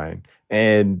decline,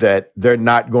 and that they're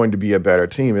not going to be a better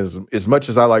team. As much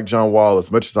as I like John Wall, as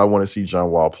much as I want to see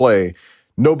John Wall play,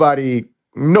 nobody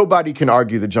can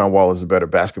argue that John Wall is a better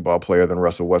basketball player than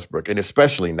Russell Westbrook, and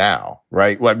especially now,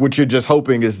 right? What you're just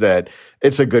hoping is that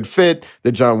it's a good fit,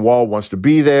 that John Wall wants to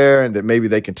be there, and that maybe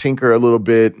they can tinker a little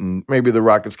bit, and maybe the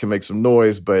Rockets can make some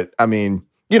noise. But, I mean,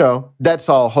 that's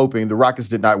all hoping. The Rockets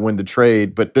did not win the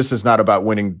trade, but this is not about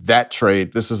winning that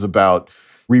trade. This is about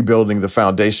rebuilding the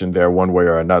foundation there one way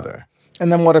or another.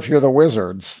 And then what if you're the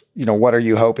Wizards? What are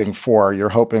you hoping for? You're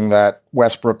hoping that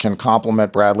Westbrook can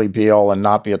complement Bradley Beal and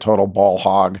not be a total ball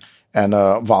hog and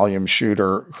a volume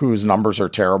shooter whose numbers are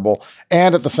terrible.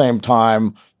 And at the same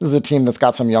time, this is a team that's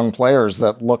got some young players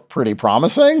that look pretty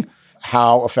promising.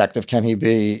 How effective can he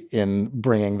be in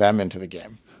bringing them into the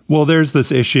game? Well, there's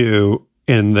this issue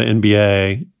in the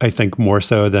NBA, I think more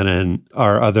so than in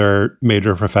our other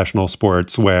major professional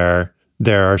sports, where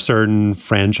there are certain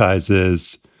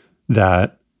franchises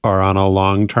that are on a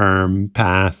long-term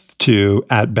path to,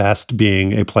 at best,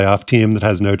 being a playoff team that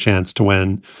has no chance to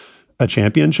win a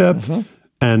championship. Mm-hmm.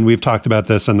 And we've talked about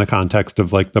this in the context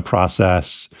of like the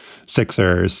process,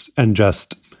 Sixers, and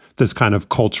just this kind of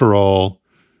cultural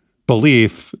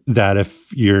belief that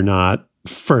if you're not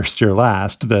first, you're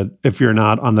last, that if you're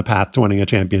not on the path to winning a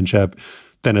championship,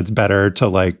 then it's better to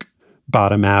like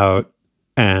bottom out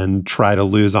and try to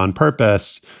lose on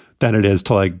purpose than it is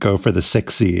to like go for the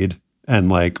 6th seed and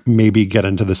like maybe get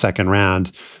into the second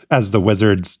round, as the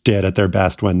Wizards did at their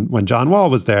best when John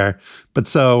Wall was there. But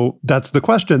so that's the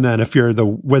question then. If you're the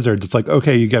Wizards, it's like,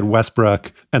 okay, you get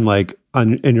Westbrook and like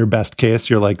in your best case,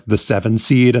 you're like the 7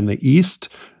 seed in the East.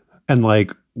 And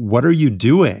like, what are you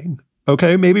doing?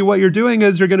 Okay, maybe what you're doing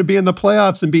is you're going to be in the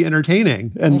playoffs and be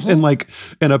entertaining, and in like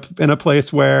in a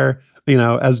place where, you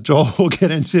know, as Joel will get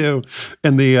into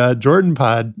in the Jordan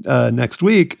pod next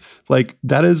week, like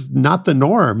that is not the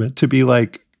norm to be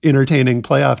like entertaining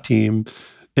playoff team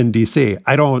in DC.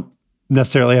 I don't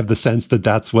necessarily have the sense that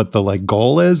that's what the like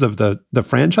goal is of the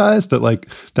franchise, that like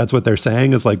that's what they're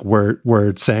saying is like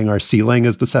we're saying our ceiling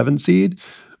is the 7 seed.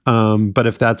 But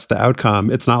if that's the outcome,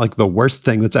 it's not like the worst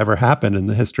thing that's ever happened in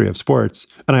the history of sports.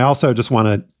 And I also just want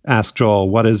to ask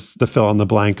Joel, what is the fill in the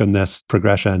blank on this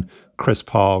progression? Chris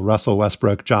Paul, Russell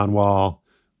Westbrook, John Wall.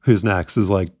 Who's next? Is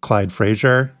like Clyde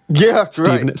Frazier? Yeah,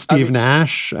 Steve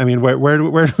Nash. I mean, where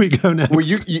do we go next? Well,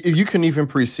 you can even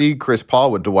precede Chris Paul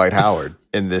with Dwight Howard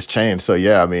in this chain. So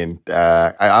yeah, I mean,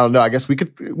 I don't know. I guess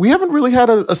we haven't really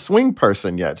had a swing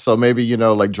person yet. So maybe, you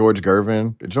know, like George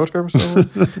Gervin. Did George Gervin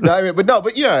still?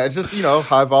 But yeah, it's just, you know,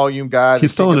 high volume guy.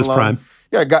 He's still in his prime.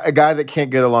 Yeah, a guy that can't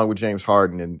get along with James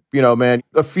Harden. And, you know, man,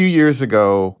 a few years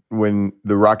ago when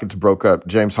the Rockets broke up,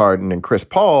 James Harden and Chris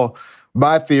Paul,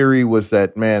 my theory was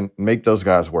that, man, make those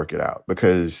guys work it out,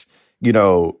 because, you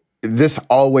know, this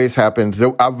always happens.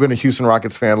 I've been a Houston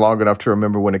Rockets fan long enough to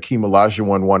remember when Akeem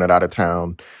Olajuwon won it out of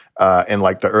town in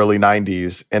like the early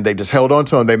 90s, and they just held on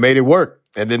to him. They made it work,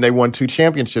 and then they won 2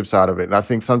 championships out of it. And I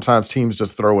think sometimes teams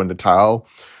just throw in the towel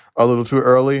a little too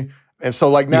early. And so,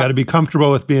 like, now you got to be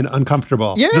comfortable with being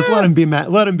uncomfortable. Yeah, just let them be mad.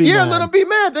 Let them be mad. Let them be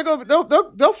mad.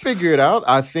 They'll figure it out.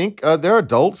 I think they're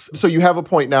adults. So you have a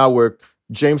point now where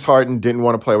James Harden didn't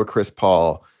want to play with Chris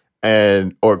Paul,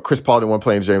 or Chris Paul didn't want to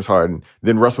play with James Harden.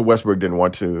 Then Russell Westbrook didn't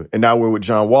want to, and now we're with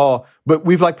John Wall. But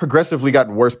we've like progressively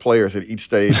gotten worse players at each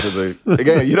stage of the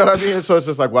game. You know what I mean? So it's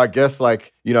just like, well, I guess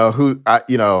like, you know,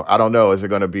 I don't know. Is it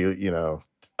going to be, you know,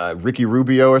 Ricky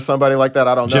Rubio or somebody like that?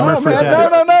 I don't know.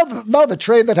 No. The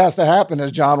trade that has to happen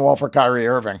is John Wall for Kyrie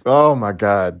Irving. Oh my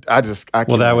God! I can't.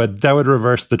 Well, that would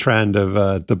reverse the trend of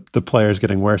the players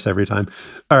getting worse every time.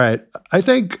 All right, I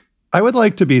think I would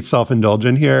like to be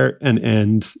self-indulgent here and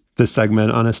end this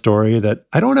segment on a story that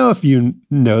I don't know if you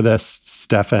know this,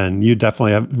 Stefan. You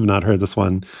definitely have not heard this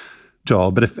one,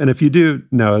 Joel. But if you do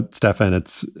know it, Stefan,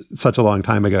 it's such a long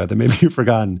time ago that maybe you've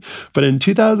forgotten. But in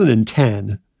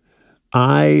 2010.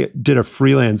 I did a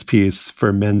freelance piece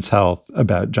for Men's Health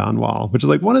about John Wall, which is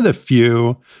like one of the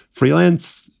few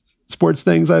freelance sports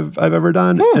things I've ever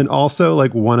done. And also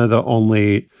like one of the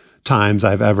only times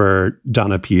I've ever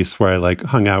done a piece where I like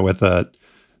hung out with a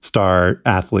star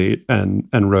athlete and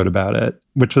wrote about it,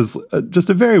 which was just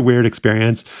a very weird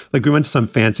experience. Like we went to some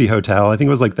fancy hotel. I think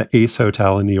it was like the Ace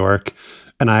Hotel in New York.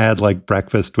 And I had like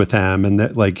breakfast with him, and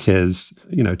that like his,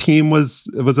 you know, team was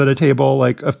at a table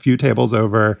like a few tables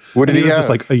over. What did he have? Just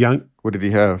like a young. What did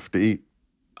he have to eat?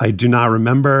 I do not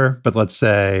remember, but let's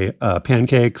say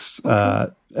pancakes,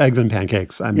 eggs and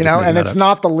pancakes. And it's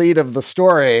not the lead of the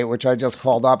story, which I just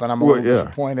called up, and I'm a little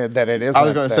disappointed that it isn't. I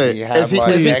was going to say, as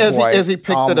he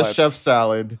picked at a chef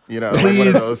salad, you know, please, one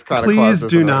of those kind please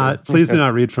of do not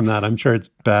read from that. I'm sure it's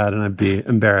bad, and I'd be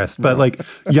embarrassed. But like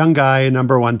young guy,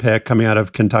 number 1 pick coming out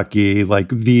of Kentucky, like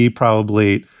the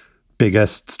probably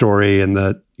biggest story in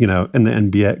the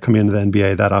NBA, coming into the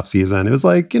NBA that offseason. It was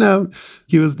like, you know,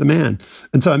 he was the man.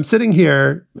 And so I'm sitting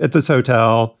here at this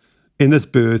hotel in this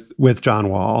booth with John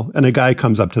Wall, and a guy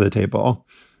comes up to the table,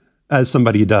 as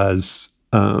somebody does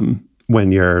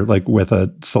when you're like with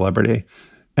a celebrity,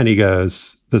 and he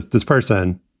goes, "This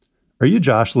person, are you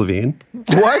Josh Levine?"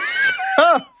 What?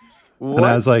 And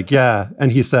I was like, "Yeah."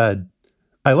 And he said,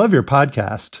 "I love your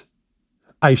podcast."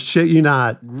 I shit you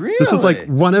not. Really? This was like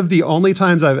one of the only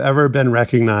times I've ever been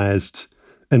recognized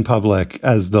in public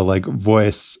as the like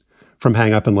voice from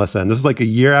Hang Up and Listen. This is like a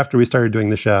year after we started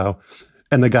doing the show.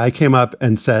 And the guy came up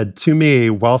and said to me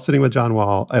while sitting with John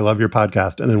Wall, "I love your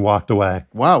podcast," and then walked away.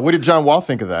 Wow. What did John Wall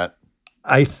think of that?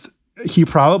 he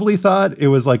probably thought it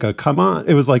was like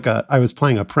it was like I was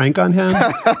playing a prank on him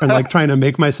and like trying to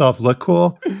make myself look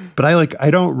cool. But I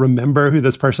don't remember who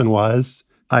this person was.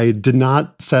 I did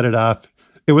not set it up.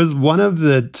 It was one of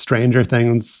the stranger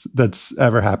things that's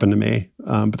ever happened to me.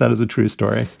 But that is a true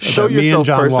story. Show yourself,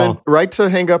 person. Write to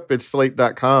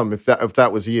hangup@slate.com if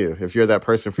that was you, if you're that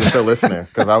person, if you're still listening,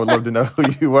 because I would love to know who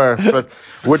you were. But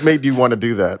what made you want to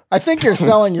do that? I think you're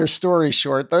selling your story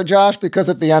short, though, Josh, because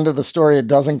at the end of the story, it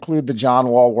does include the John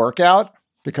Wall workout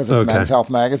because it's Men's Health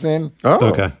Magazine. Oh,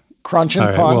 okay. Crunch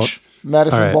and punch,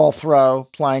 medicine ball throw,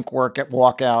 plank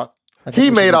walkout.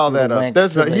 He made all that up.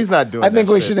 He's not doing that. I think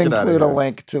we should include a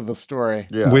link to the story.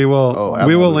 Yeah. We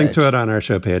will link to it on our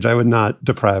show page. I would not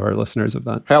deprive our listeners of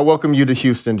that. Hey, I welcome you to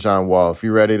Houston, John Wall. If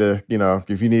you're ready to,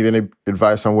 if you need any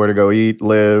advice on where to go eat,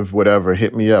 live, whatever,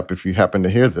 hit me up if you happen to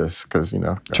hear this, because,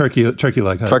 Turkey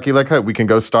Leg Hut. Turkey Leg Hut. We can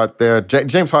go start there.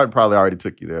 James Harden probably already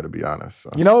took you there, to be honest. So.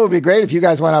 It would be great if you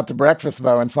guys went out to breakfast,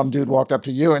 though, and some dude walked up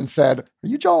to you and said, "Are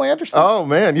you Joel Anderson?" Oh,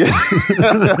 man. Yeah.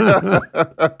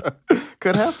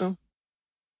 Could happen.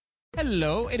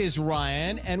 Hello, it is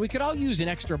Ryan, and we could all use an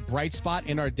extra bright spot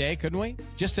in our day, couldn't we?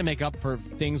 Just to make up for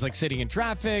things like sitting in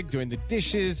traffic, doing the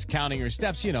dishes, counting your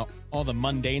steps, all the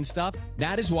mundane stuff.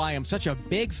 That is why I'm such a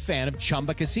big fan of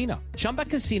Chumba Casino. Chumba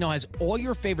Casino has all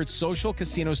your favorite social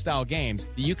casino-style games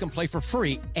that you can play for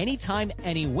free anytime,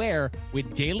 anywhere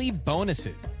with daily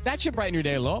bonuses. That should brighten your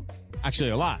day a little. Actually,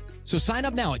 a lot. So sign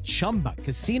up now at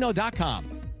ChumbaCasino.com.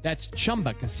 That's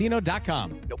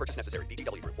ChumbaCasino.com. No purchase necessary.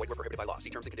 VGW Group. Void where prohibited by law. See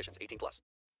terms and conditions. 18+.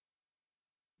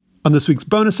 On this week's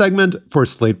bonus segment for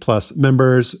Slate Plus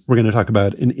members, we're going to talk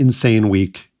about an insane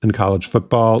week in college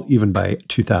football, even by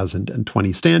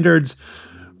 2020 standards.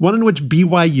 One in which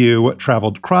BYU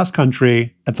traveled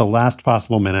cross-country at the last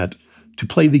possible minute to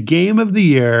play the game of the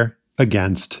year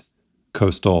against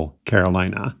Coastal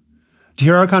Carolina. To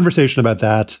hear our conversation about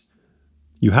that,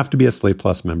 you have to be a Slate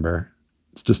Plus member.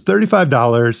 It's just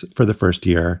 $35 for the first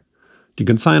year. You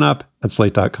can sign up at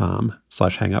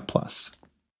slate.com/hangupplus.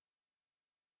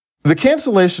 The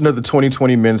cancellation of the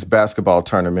 2020 men's basketball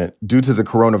tournament due to the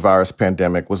coronavirus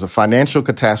pandemic was a financial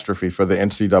catastrophe for the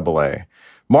NCAA.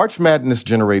 March Madness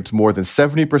generates more than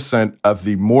 70% of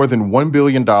the more than $1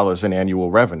 billion in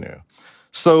annual revenue.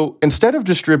 So instead of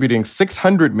distributing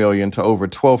 $600 million to over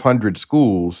 1,200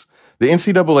 schools, the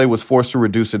NCAA was forced to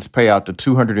reduce its payout to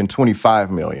 $225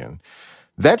 million.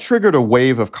 That triggered a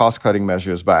wave of cost-cutting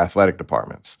measures by athletic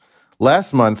departments.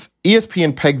 Last month,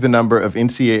 ESPN pegged the number of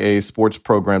NCAA sports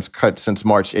programs cut since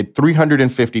March at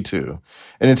 352,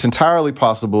 and it's entirely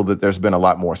possible that there's been a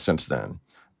lot more since then.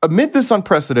 Amid this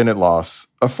unprecedented loss,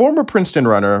 a former Princeton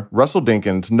runner, Russell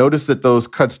Dinkins, noticed that those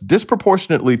cuts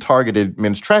disproportionately targeted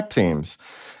men's track teams.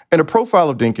 In a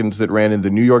profile of Dinkins that ran in the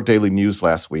New York Daily News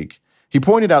last week, he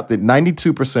pointed out that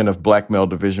 92% of black male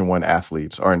Division I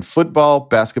athletes are in football,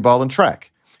 basketball, and track.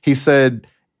 He said,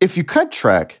 if you cut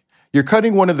track, you're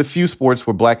cutting one of the few sports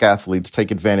where black athletes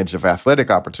take advantage of athletic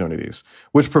opportunities,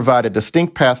 which provide a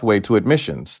distinct pathway to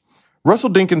admissions. Russell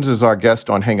Dinkins is our guest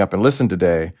on Hang Up and Listen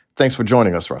today. Thanks for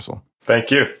joining us, Russell.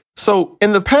 Thank you. So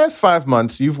in the past 5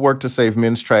 months, you've worked to save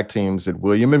men's track teams at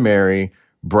William & Mary,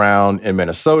 Brown, and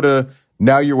Minnesota.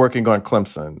 Now you're working on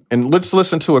Clemson. And let's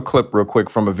listen to a clip real quick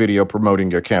from a video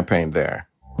promoting your campaign there.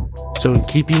 So in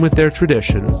keeping with their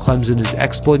tradition, Clemson is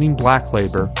exploiting black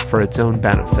labor for its own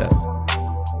benefit.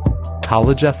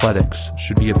 College athletics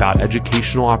should be about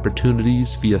educational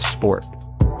opportunities via sport.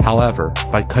 However,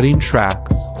 by cutting track,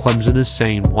 Clemson is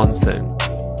saying one thing.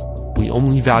 We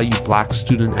only value black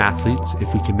student athletes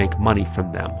if we can make money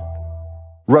from them.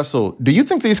 Russell, do you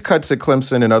think these cuts at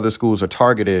Clemson and other schools are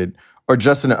targeted or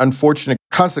just an unfortunate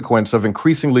consequence of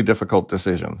increasingly difficult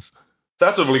decisions?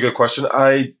 That's a really good question.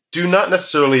 I do not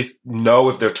necessarily know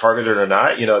if they're targeted or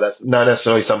not. That's not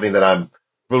necessarily something that I'm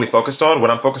really focused on.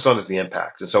 What I'm focused on is the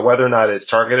impact. And so whether or not it's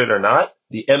targeted or not,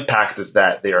 the impact is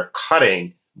that they are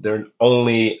cutting their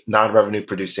only non-revenue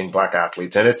producing black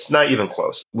athletes. And it's not even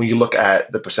close. When you look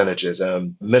at the percentages,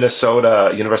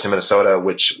 Minnesota, University of Minnesota,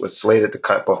 which was slated to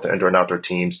cut both their indoor and outdoor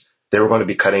teams, they were going to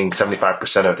be cutting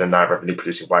 75% of their non-revenue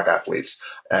producing black athletes.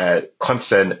 At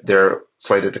Clemson, they're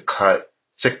slated to cut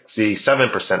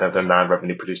 67% of their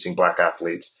non-revenue producing black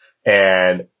athletes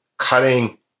and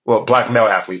black male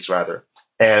athletes rather.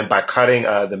 And by cutting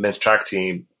the men's track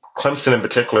team, Clemson in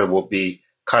particular will be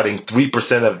cutting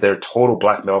 3% of their total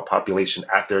black male population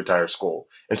at their entire school.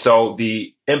 And so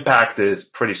the impact is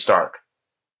pretty stark.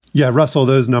 Yeah, Russell,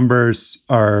 those numbers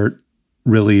are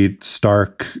really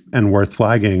stark and worth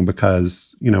flagging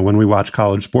because, when we watch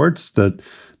college sports, the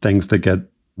things that get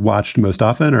watched most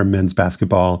often are men's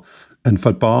basketball and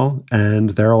football.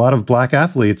 And there are a lot of black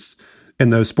athletes in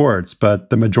those sports, but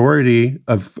the majority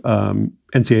of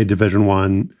NCAA Division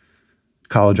I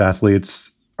college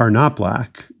athletes are not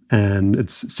Black. And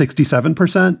it's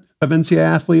 67% of NCAA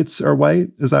athletes are white.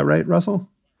 Is that right, Russell?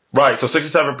 Right. So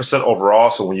 67% overall.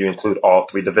 So when you include all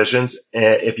three divisions,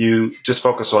 and if you just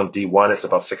focus on D1, it's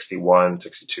about 61,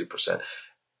 62%.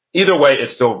 Either way,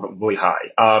 it's still really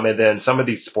high. And then some of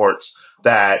these sports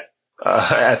that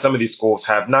at some of these schools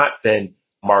have not been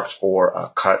marked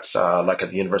for cuts, like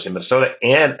at the University of Minnesota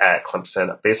and at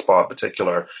Clemson. Baseball in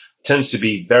particular tends to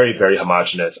be very, very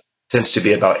homogenous. Tends to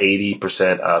be about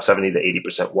 80%, 70 to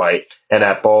 80% white. And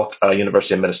at both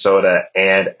University of Minnesota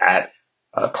and at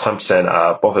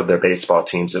Clemson, both of their baseball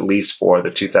teams, at least for the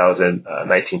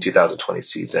 2019-2020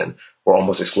 season, were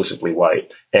almost exclusively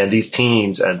white. And these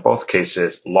teams, in both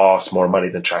cases, lost more money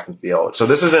than track and field. So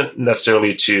this isn't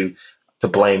necessarily to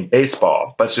blame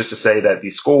baseball, but it's just to say that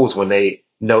these schools, when they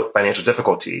note financial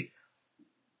difficulty,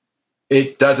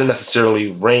 it doesn't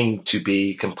necessarily ring to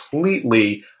be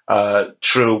completely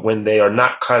true when they are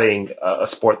not cutting a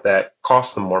sport that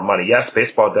costs them more money. Yes,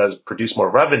 baseball does produce more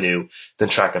revenue than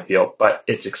track and field, but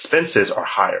its expenses are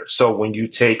higher. So when you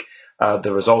take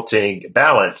the resulting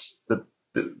balance,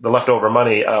 the leftover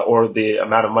money or the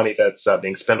amount of money that's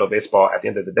being spent on baseball at the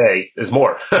end of the day is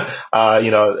more.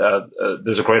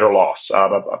 There's a greater loss,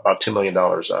 about $2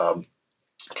 million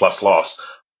plus loss.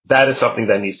 That is something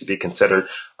that needs to be considered,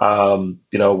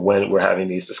 when we're having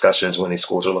these discussions, when these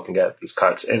schools are looking at these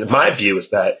cuts. And my view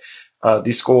is that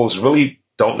these schools really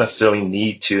don't necessarily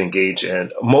need to engage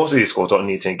in, most of these schools don't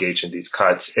need to engage in these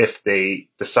cuts if they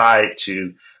decide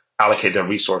to allocate their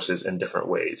resources in different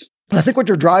ways. I think what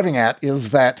you're driving at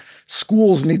is that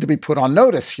schools need to be put on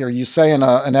notice here. You say in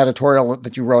an editorial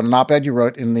that you wrote, an op-ed you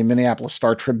wrote in the Minneapolis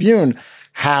Star-Tribune,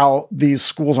 how these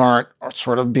schools are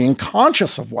sort of being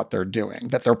conscious of what they're doing,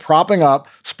 that they're propping up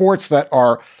sports that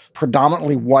are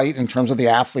predominantly white in terms of the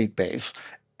athlete base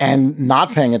and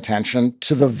not paying attention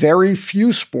to the very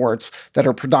few sports that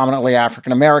are predominantly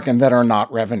African-American that are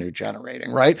not revenue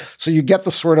generating, right? So you get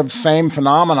the sort of same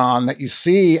phenomenon that you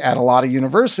see at a lot of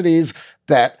universities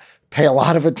that pay a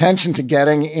lot of attention to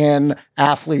getting in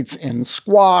athletes in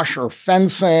squash or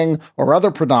fencing or other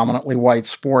predominantly white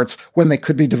sports when they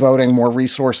could be devoting more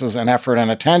resources and effort and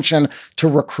attention to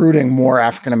recruiting more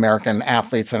African-American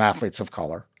athletes and athletes of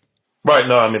color. Right.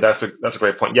 No, I mean, that's a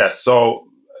great point. Yes. So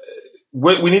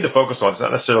what we need to focus on is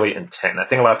not necessarily intent. I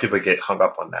think a lot of people get hung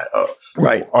up on that.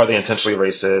 Right. Are they intentionally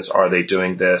racist? Are they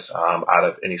doing this out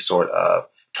of any sort of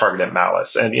targeted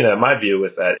malice? And, my view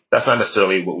is that that's not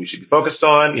necessarily what we should be focused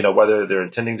on, whether they're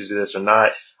intending to do this or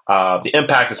not. The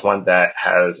impact is one that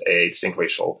has a distinct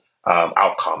racial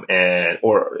outcome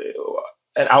or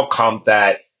an outcome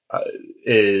that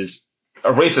is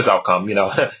a racist outcome,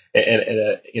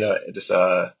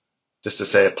 just to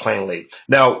say it plainly.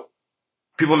 Now,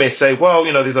 people may say, well,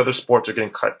 these other sports are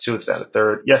getting cut too. It's that a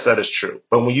third. Yes, that is true.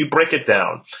 But when you break it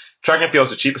down, track and field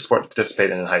is the cheapest sport to participate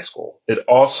in high school. It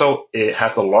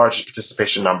has the largest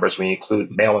participation numbers when you include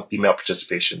male and female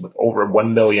participation, with over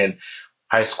 1 million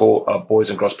high school boys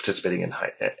and girls participating in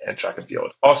track and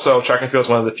field. Also, track and field is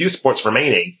one of the few sports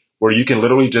remaining where you can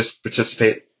literally just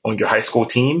participate on your high school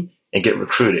team and get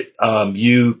recruited.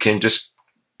 You can just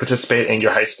participate in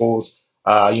your high school's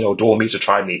dual meets or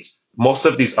tri meets. Most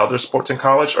of these other sports in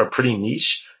college are pretty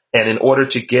niche. And in order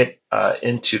to get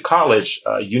into college,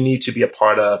 you need to be a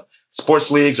part of sports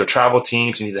leagues or travel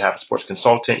teams. You need to have a sports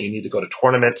consultant. You need to go to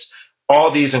tournaments.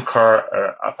 All these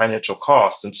incur a financial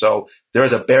cost. And so there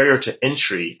is a barrier to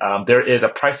entry. There is a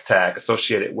price tag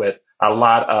associated with a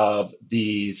lot of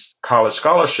these college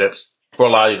scholarships for a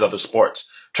lot of these other sports.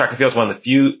 Track and field is one of the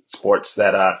few sports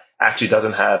that actually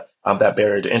doesn't have that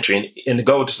barrier to entry. And to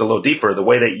go just a little deeper, the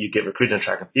way that you get recruited in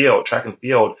track and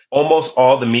field, almost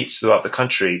all the meets throughout the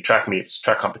country, track meets,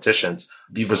 track competitions,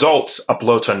 the results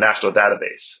upload to a national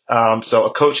database. So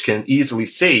a coach can easily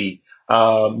see,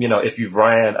 if you've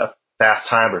ran a fast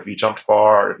time or if you jumped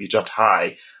far or if you jumped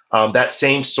high. That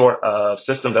same sort of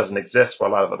system doesn't exist for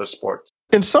a lot of other sports.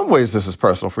 In some ways, this is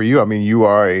personal for you. I mean, you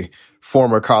are a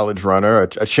former college runner,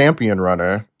 a champion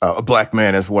runner, a Black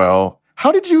man as well.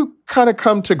 How did you kind of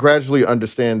come to gradually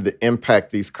understand the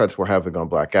impact these cuts were having on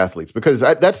Black athletes? Because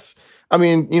I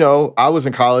was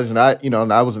in college and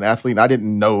I was an athlete and I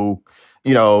didn't know,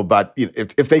 about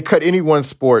if they cut any one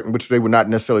sport, which they were not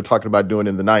necessarily talking about doing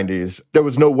in the 90s, there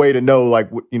was no way to know,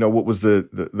 what was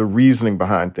the reasoning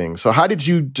behind things. So how did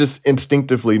you just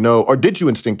instinctively know, or did you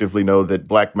instinctively know that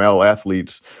Black male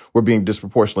athletes were being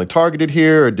disproportionately targeted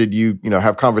here? Or did you,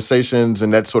 have conversations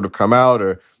and that sort of come out?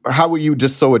 Or how were you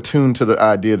just so attuned to the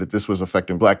idea that this was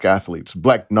affecting Black athletes,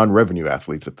 Black non-revenue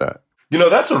athletes at that?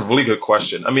 That's a really good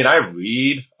question. I mean, I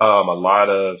read a lot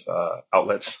of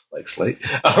outlets like Slate.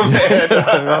 All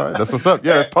right, that's what's up.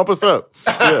 Yeah, let's pump us up.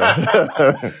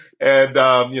 Yeah. And,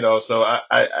 so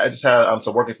I just had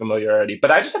some working familiarity.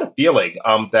 But I just had a feeling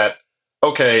that,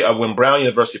 when Brown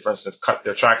University, for instance, cut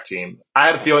their track team, I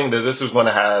had a feeling that this was going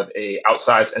to have a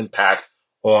outsized impact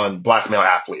on Black male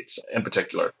athletes in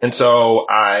particular. And so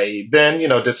I then,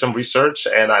 did some research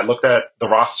and I looked at the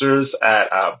rosters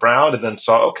at Brown and then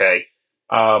saw,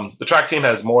 the track team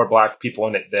has more Black people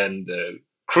in it than the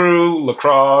crew,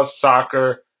 lacrosse,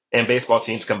 soccer, and baseball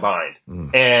teams combined.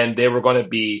 And they were going to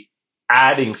be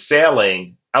elevating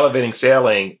sailing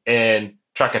in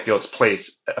track and field's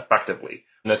place effectively.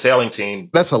 And the sailing team.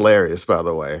 That's hilarious, by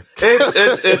the way.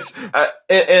 It's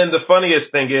and the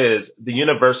funniest thing is the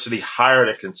university hired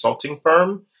a consulting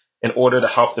firm in order to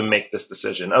help them make this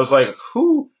decision. I was like,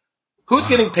 who's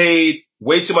getting paid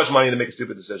way too much money to make a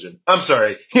stupid decision? I'm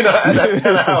sorry. That's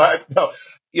kind of how I felt.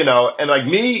 And like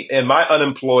me and my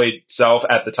unemployed self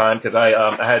at the time, because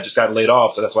I had just gotten laid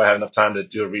off. So that's why I had enough time to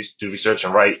do research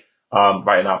and write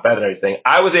an op-ed and everything.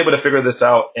 I was able to figure this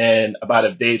out in about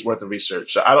a day's worth of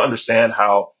research. So I don't understand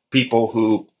how people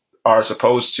who are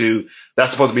supposed to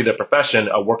be their profession,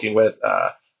 working with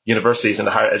universities in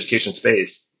the higher education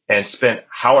space and spent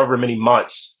however many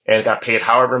months and got paid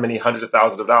however many hundreds of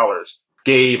thousands of dollars,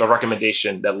 gave a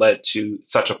recommendation that led to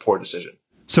such a poor decision.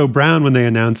 So Brown, when they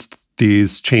announced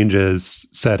these changes,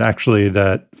 said actually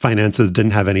that finances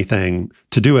didn't have anything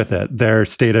to do with it. Their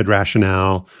stated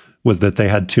rationale was that they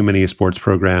had too many sports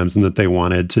programs and that they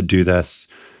wanted to do this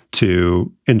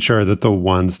to ensure that the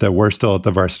ones that were still at the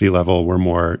varsity level were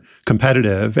more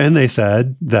competitive. And they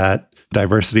said that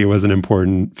diversity was an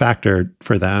important factor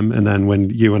for them. And then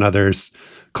when you and others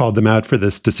called them out for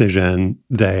this decision,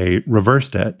 they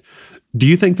reversed it. Do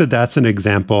you think that that's an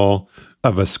example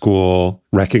of a school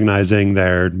recognizing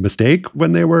their mistake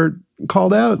when they were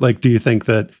called out? Like, do you think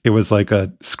that it was like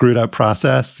a screwed up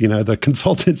process? The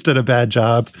consultants did a bad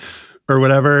job or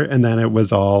whatever, and then it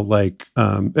was all like,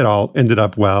 it all ended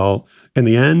up well in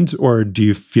the end? Or do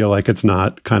you feel like it's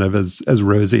not kind of as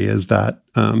rosy as that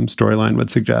storyline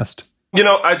would suggest?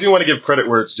 I do want to give credit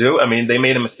where it's due. I mean, they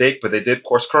made a mistake, but they did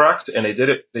course correct, and they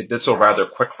did so rather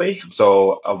quickly.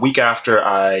 So a week after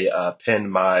I pinned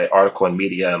my article in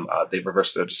Medium, they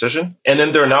reversed their decision. And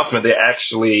in their announcement, they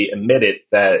actually admitted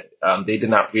that they did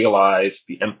not realize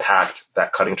the impact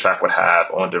that cutting track would have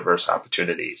on diverse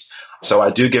opportunities. So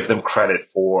I do give them credit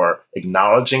for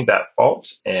acknowledging that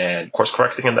fault and course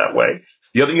correcting in that way.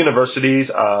 The other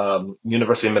universities,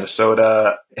 University of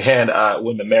Minnesota and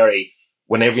William & Mary,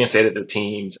 when they reinstated their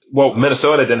teams,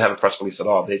 Minnesota didn't have a press release at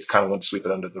all. They just kind of wanted to sweep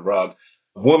it under the rug.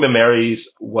 William &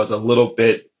 Mary's was a little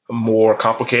bit more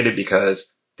complicated because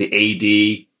the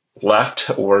AD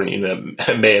left or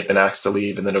may have been asked to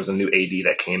leave, and then there was a new AD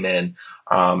that came in,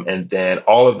 and then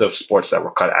all of the sports that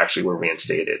were cut actually were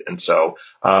reinstated. And so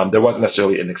there wasn't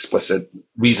necessarily an explicit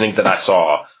reasoning that I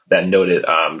saw that noted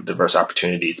diverse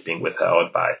opportunities being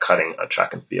withheld by cutting a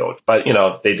track and field. But,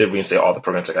 they did reinstate all the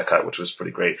programs that got cut, which was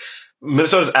pretty great.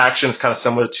 Minnesota's action is kind of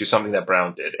similar to something that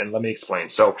Brown did. And let me explain.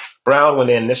 So Brown, when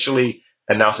they initially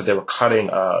announced that they were cutting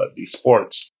these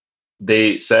sports,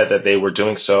 they said that they were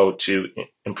doing so to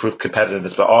improve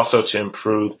competitiveness, but also to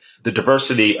improve the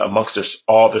diversity amongst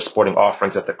all their sporting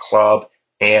offerings at the club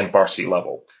and varsity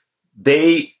level.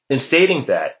 In stating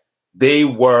that, they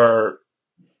were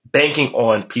banking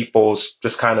on people's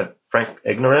just kind of frankly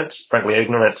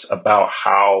ignorance about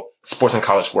how sports in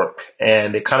college work.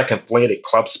 And they kind of conflated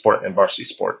club sport and varsity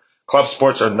sport. Club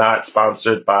sports are not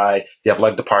sponsored by the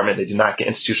athletic department. They do not get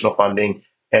institutional funding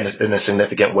in a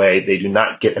significant way. They do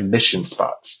not get admission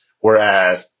spots,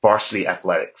 whereas varsity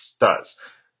athletics does.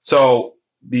 So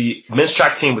the men's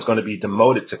track team was going to be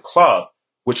demoted to club,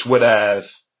 which would have,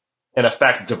 in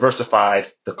effect,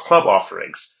 diversified the club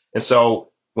offerings. And so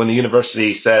when the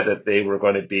university said that they were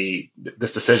going to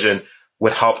this decision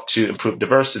would help to improve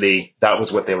diversity, that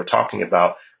was what they were talking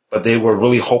about. But they were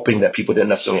really hoping that people didn't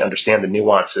necessarily understand the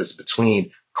nuances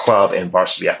between club and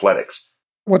varsity athletics.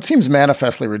 What seems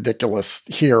manifestly ridiculous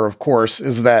here, of course,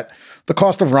 is that the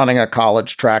cost of running a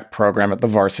college track program at the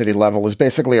varsity level is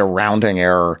basically a rounding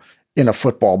error in a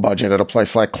football budget at a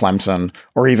place like Clemson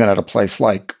or even at a place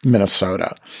like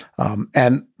Minnesota.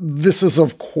 And this is,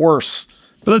 of course,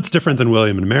 but that's different than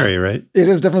William & Mary, right? It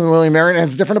is different than William & Mary, and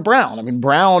it's different to Brown. I mean,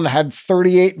 Brown had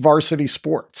 38 varsity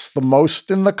sports, the most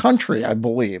in the country, I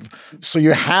believe. So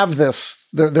you have this,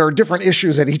 there are different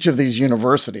issues at each of these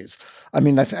universities. I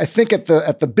mean, I think at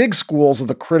the big schools,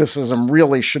 the criticism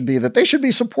really should be that they should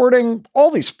be supporting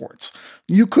all these sports.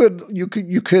 You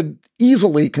could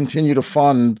easily continue to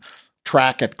fund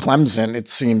track at Clemson, it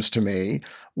seems to me,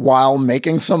 while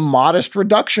making some modest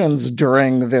reductions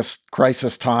during this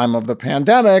crisis time of the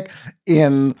pandemic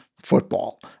in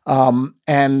football.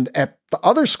 And at the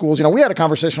other schools, we had a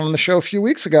conversation on the show a few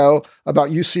weeks ago about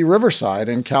UC Riverside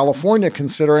in California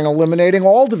considering eliminating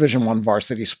all Division I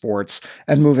varsity sports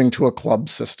and moving to a club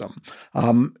system.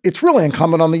 It's really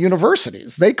incumbent on the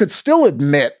universities. They could still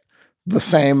admit the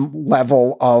same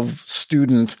level of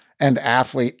student and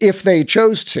athlete if they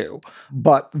chose to,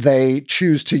 but they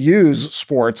choose to use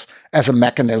sports as a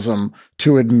mechanism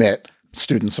to admit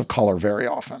students of color very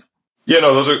often. Yeah,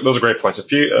 no, those are great points. A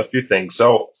few things.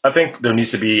 So I think there needs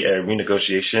to be a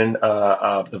renegotiation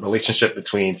of the relationship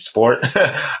between sport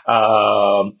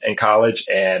and college,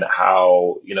 and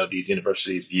how these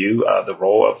universities view the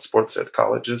role of sports at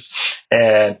colleges.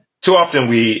 And too often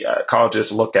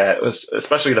colleges look at,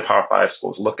 especially the Power 5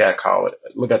 schools, look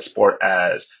at sport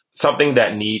as something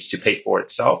that needs to pay for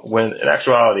itself, when in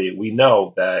actuality we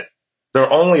know that there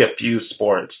are only a few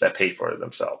sports that pay for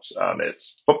themselves.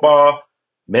 It's football,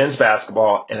 men's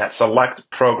basketball, and at select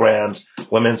programs,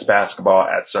 women's basketball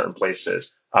at certain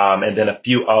places, and then a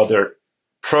few other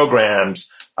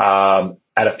programs at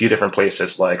a few different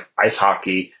places, like ice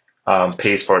hockey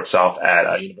pays for itself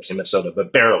at University of Minnesota,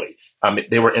 but barely.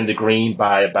 They were in the green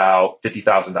by about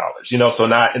 $50,000, so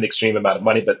not an extreme amount of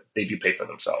money, but they do pay for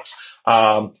themselves.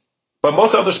 But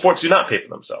most other sports do not pay for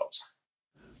themselves.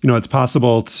 It's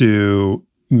possible to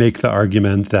make the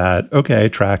argument that, okay,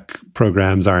 track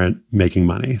programs aren't making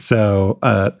money. So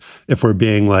if we're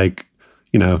being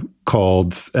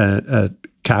cold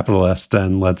capitalists,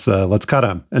 then let's cut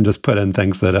them and just put in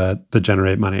things that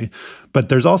generate money.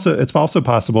 But it's also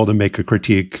possible to make a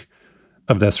critique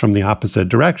of this from the opposite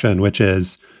direction, which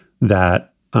is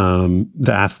that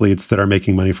the athletes that are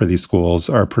making money for these schools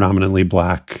are predominantly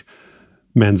Black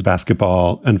men's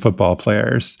basketball and football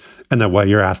players, and that what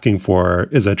you're asking for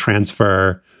is a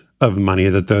transfer of money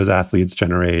that those athletes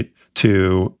generate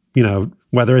to,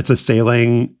 whether it's a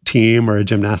sailing team or a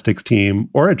gymnastics team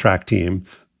or a track team,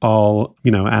 all,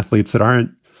 athletes that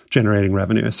aren't generating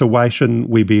revenue. So why shouldn't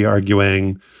we be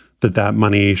arguing that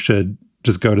money should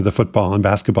just go to the football and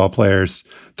basketball players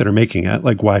that are making it?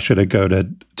 Why should it go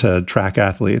to track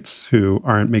athletes who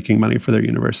aren't making money for their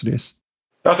universities?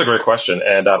 That's a great question.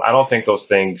 And I don't think those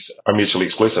things are mutually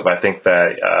exclusive. I think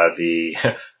that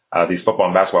these football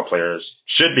and basketball players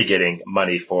should be getting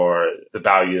money for the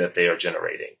value that they are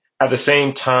generating. At the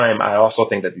same time, I also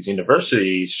think that these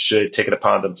universities should take it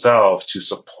upon themselves to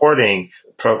supporting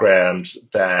programs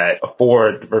that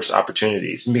afford diverse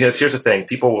opportunities. Because here's the thing,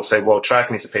 people will say, well, track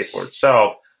needs to pay for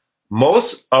itself.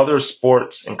 Most other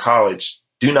sports in college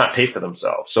do not pay for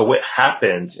themselves. So what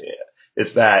happens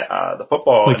is that the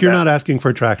football... you're not asking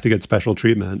for track to get special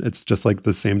treatment. It's just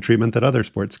the same treatment that other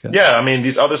sports get. Yeah,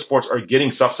 these other sports are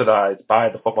getting subsidized by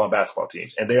the football and basketball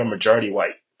teams, and they are majority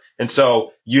white. And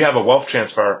so you have a wealth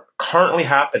transfer currently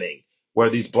happening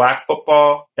where these Black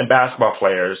football and basketball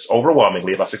players,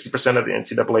 overwhelmingly, about 60% of the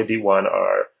NCAA D1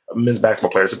 are men's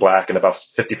basketball players are Black, and about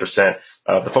 50%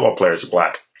 of the football players are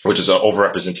Black, which is an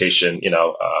overrepresentation,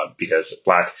 because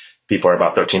Black people are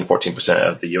about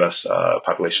 13-14% of the U.S.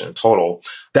 population in total.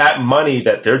 That money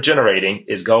that they're generating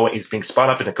is being spun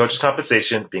up into coaches'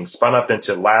 compensation, being spun up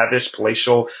into lavish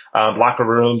palatial locker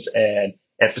rooms and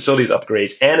facilities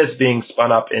upgrades, and is being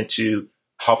spun up into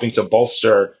helping to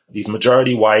bolster these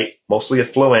majority white, mostly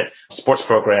affluent sports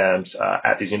programs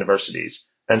at these universities.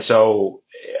 And so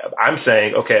I'm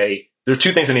saying, okay, there are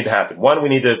two things that need to happen. One, we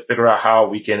need to figure out how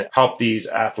we can help these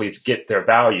athletes get their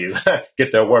value,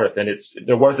 get their worth. And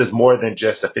their worth is more than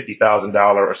just a $50,000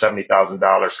 or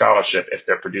 $70,000 scholarship if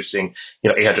they're producing,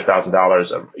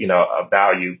 $800,000 of, a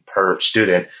value per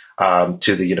student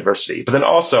to the university. But then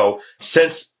also,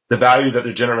 since the value that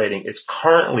they're generating is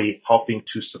currently helping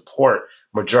to support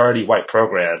majority white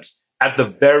programs, at the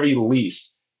very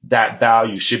least, that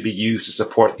value should be used to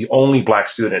support the only Black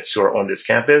students who are on this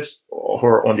campus or who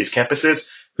are on these campuses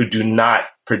who do not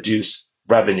produce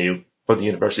revenue for the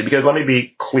university. Because let me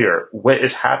be clear, what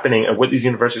is happening and what these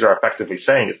universities are effectively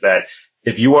saying is that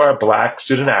if you are a Black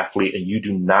student athlete and you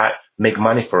do not make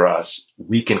money for us,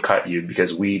 we can cut you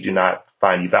because we do not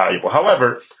find you valuable.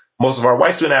 However, most of our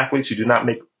white student athletes who do not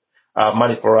make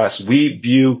money for us, we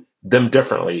view them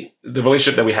differently. The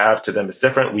relationship that we have to them is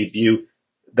different. We view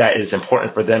that it is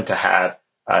important for them to have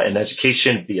an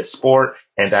education via sport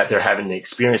and that they're having the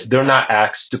experience. They're not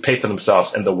asked to pay for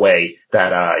themselves in the way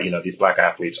that, these Black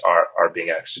athletes are being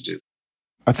asked to do.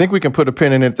 I think we can put a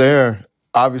pin in it there.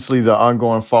 Obviously, the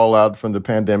ongoing fallout from the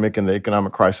pandemic and the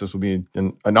economic crisis will be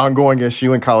an ongoing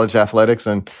issue in college athletics,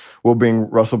 and we'll bring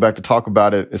Russell back to talk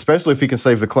about it, especially if he can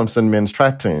save the Clemson men's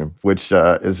track team, which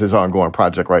is his ongoing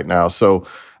project right now. So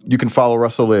you can follow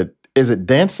Russell at, is it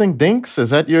Dancing Dinks?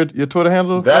 Is that your Twitter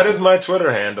handle? That is my Twitter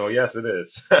handle. Yes, it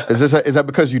is. Is that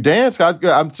because you dance?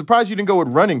 I'm surprised you didn't go with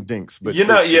Running Dinks. But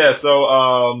yeah. So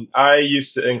I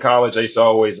used to, in college, I used to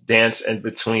always dance in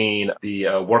between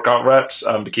the workout reps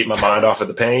to keep my mind off of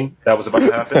the pain that was about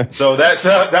to happen. So that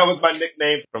was my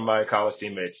nickname from my college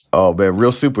teammates. Oh man,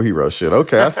 real superhero shit.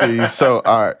 Okay, I see you. So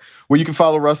all right, well, you can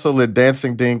follow Russell at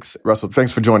Dancing Dinks. Russell,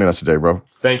 thanks for joining us today, bro.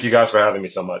 Thank you guys for having me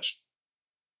so much.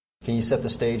 Can you set the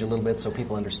stage a little bit so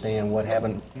people understand what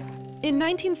happened? In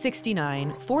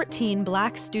 1969, 14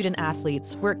 black student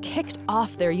athletes were kicked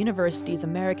off their university's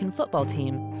American football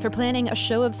team for planning a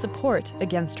show of support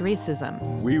against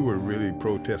racism. We were really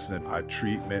protesting our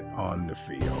treatment on the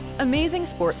field. Amazing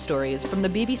Sports Stories from the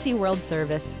BBC World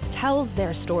Service tells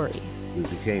their story. We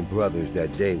became brothers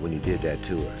that day when you did that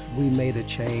to us. We made a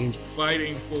change.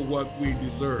 Fighting for what we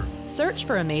deserve. Search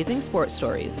for Amazing Sports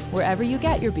Stories wherever you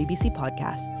get your BBC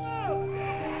podcasts.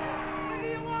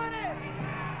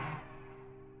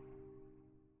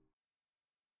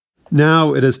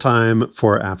 Now it is time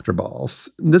for After Balls.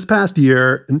 This past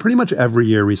year, and pretty much every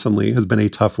year recently, has been a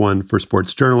tough one for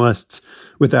sports journalists,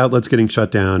 with outlets getting shut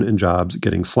down and jobs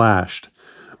getting slashed.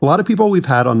 A lot of people we've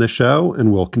had on this show,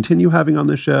 and will continue having on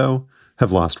this show,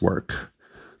 have lost work.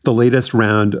 The latest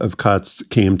round of cuts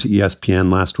came to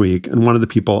ESPN last week, and one of the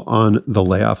people on the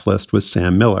layoff list was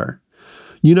Sam Miller.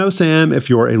 You know Sam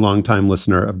if you're a longtime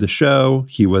listener of the show.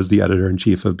 He was the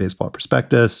editor-in-chief of Baseball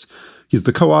Prospectus. He's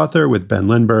the co-author with Ben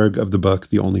Lindbergh of the book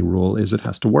The Only Rule Is It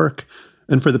Has to Work.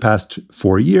 And for the past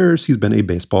 4 years, he's been a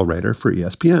baseball writer for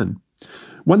ESPN.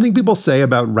 One thing people say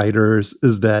about writers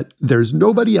is that there's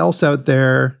nobody else out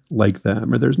there like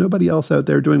them, or there's nobody else out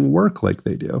there doing work like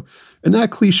they do. And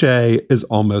that cliche is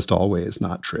almost always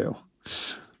not true.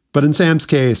 But in Sam's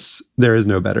case, there is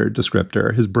no better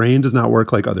descriptor. His brain does not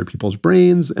work like other people's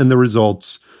brains, and the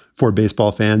results for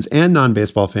baseball fans and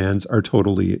non-baseball fans are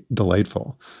totally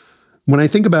delightful. When I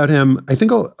think about him, I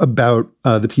think about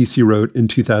the piece he wrote in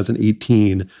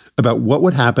 2018 about what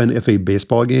would happen if a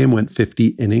baseball game went 50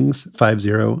 innings,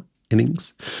 50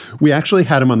 innings. We actually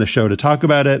had him on the show to talk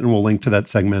about it, and we'll link to that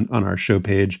segment on our show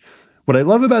page. What I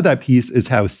love about that piece is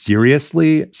how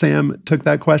seriously Sam took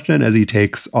that question, as he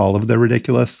takes all of the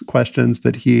ridiculous questions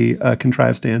that he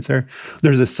contrives to answer.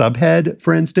 There's a subhead,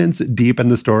 for instance, deep in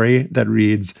the story that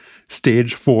reads,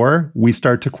 Stage 4, we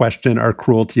start to question our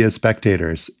cruelty as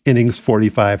spectators, innings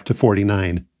 45 to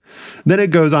 49. Then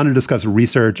it goes on to discuss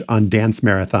research on dance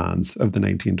marathons of the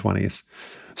 1920s.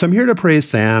 So I'm here to praise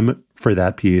Sam for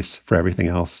that piece, for everything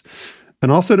else,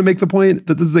 and also to make the point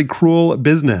that this is a cruel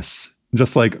business,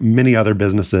 just like many other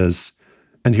businesses.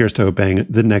 And here's to hoping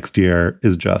the next year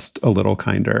is just a little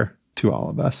kinder to all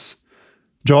of us.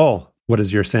 Joel, what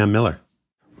is your Sam Miller?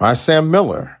 My Sam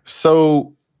Miller.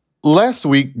 So last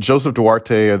week, Joseph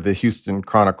Duarte of the Houston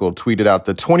Chronicle tweeted out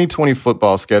the 2020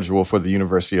 football schedule for the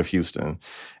University of Houston.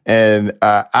 And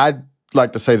I'd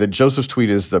like to say that Joseph's tweet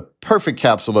is the perfect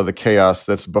capsule of the chaos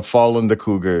that's befallen the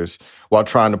Cougars while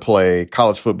trying to play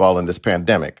college football in this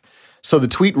pandemic. So the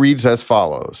tweet reads as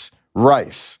follows.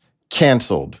 Rice,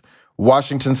 canceled.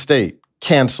 Washington State,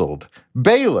 canceled.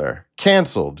 Baylor,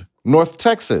 canceled. North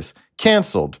Texas,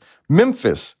 canceled.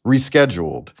 Memphis,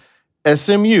 rescheduled.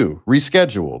 SMU,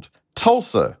 rescheduled.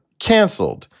 Tulsa,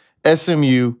 canceled.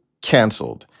 SMU,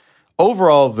 canceled.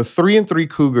 Overall, the 3-3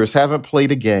 Cougars haven't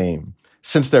played a game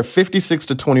since their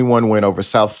 56-21 win over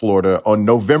South Florida on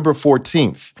November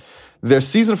 14th. Their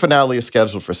season finale is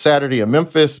scheduled for Saturday in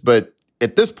Memphis, but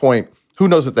at this point, who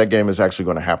knows if that game is actually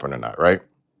going to happen or not, right?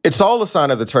 It's all a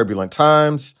sign of the turbulent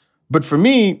times, but for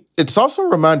me, it's also a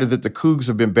reminder that the Cougs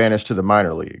have been banished to the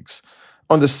minor leagues.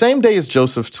 On the same day as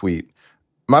Joseph's tweet,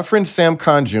 my friends Sam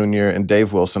Kahn Jr. and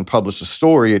Dave Wilson published a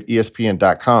story at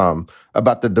ESPN.com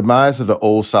about the demise of the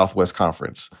old Southwest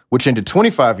Conference, which ended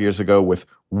 25 years ago with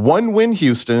 1-win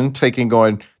Houston taking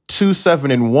on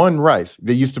 2-7-1 Rice.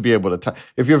 They used to be able to tie.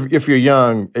 If you're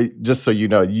young, just so you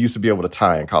know, you used to be able to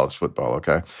tie in college football,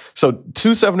 okay? So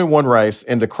 2-7-1 Rice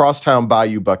in the Crosstown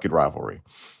Bayou Bucket rivalry.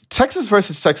 Texas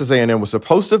versus Texas A&M was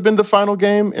supposed to have been the final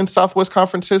game in Southwest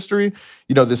Conference history.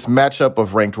 You know, this matchup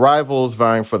of ranked rivals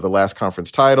vying for the last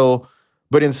conference title.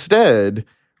 But instead,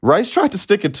 Rice tried to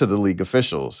stick it to the league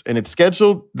officials, and it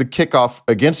scheduled the kickoff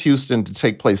against Houston to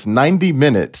take place 90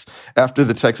 minutes after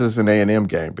the Texas and A&M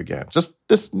game began. Just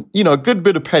this, a good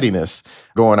bit of pettiness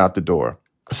going out the door.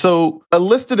 So a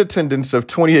listed attendance of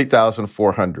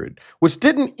 28,400, which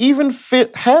didn't even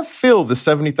have filled the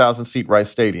 70,000-seat Rice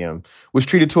Stadium, was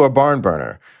treated to a barn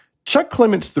burner. Chuck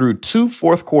Clements threw 2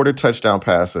 fourth-quarter touchdown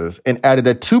passes and added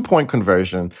a 2-point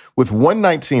conversion with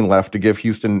 1:19 left to give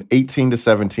Houston an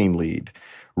 18-17 lead.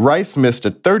 Rice missed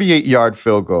a 38-yard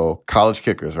field goal, college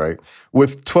kickers, right,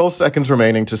 with 12 seconds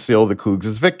remaining to seal the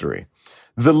Cougs' victory.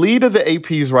 The lead of the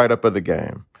AP's write-up of the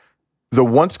game. The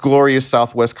once glorious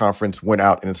Southwest Conference went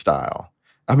out in style.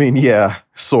 I mean, yeah,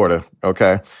 sort of,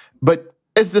 okay? But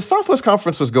as the Southwest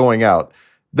Conference was going out,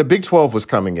 the Big 12 was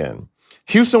coming in.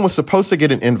 Houston was supposed to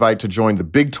get an invite to join the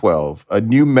Big 12, a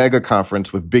new mega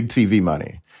conference with big TV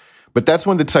money. But that's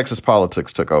when the Texas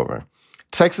politics took over.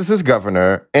 Texas's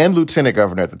governor and lieutenant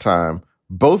governor at the time,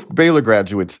 both Baylor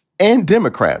graduates and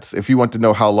Democrats, if you want to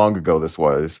know how long ago this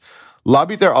was,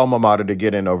 lobbied their alma mater to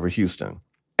get in over Houston.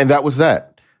 And that was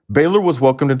that. Baylor was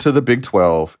welcomed into the Big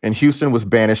 12, and Houston was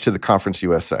banished to the Conference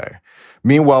USA.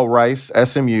 Meanwhile, Rice,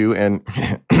 SMU, and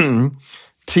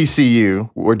TCU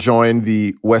were joined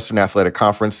the Western Athletic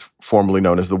Conference, formerly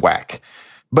known as the WAC.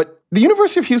 But the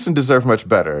University of Houston deserved much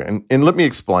better, and let me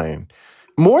explain.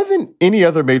 More than any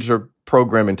other major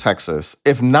program in Texas,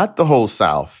 if not the whole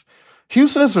South,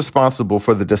 Houston is responsible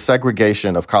for the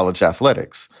desegregation of college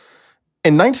athletics.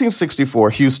 In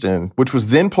 1964, Houston, which was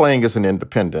then playing as an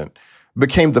independent,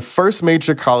 became the first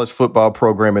major college football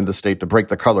program in the state to break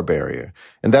the color barrier.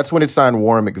 And that's when it signed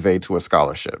Warren McVay to a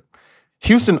scholarship.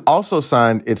 Houston also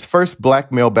signed its first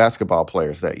black male basketball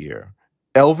players that year,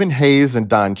 Elvin Hayes and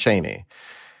Don Chaney.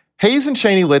 Hayes and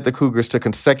Chaney led the Cougars to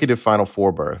consecutive Final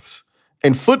Four berths.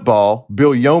 In football,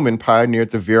 Bill Yeoman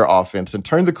pioneered the veer offense and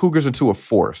turned the Cougars into a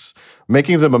force,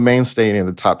 making them a mainstay in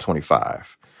the top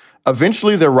 25.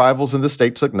 Eventually, their rivals in the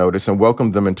state took notice and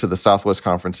welcomed them into the Southwest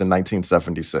Conference in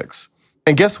 1976.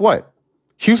 And guess what?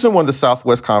 Houston won the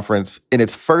Southwest Conference in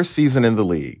its first season in the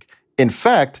league. In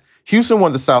fact, Houston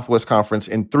won the Southwest Conference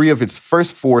in 3 of its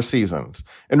first 4 seasons.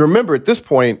 And remember, at this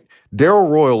point, Darrell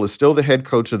Royal is still the head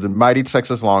coach of the mighty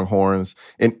Texas Longhorns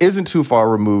and isn't too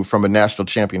far removed from a national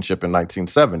championship in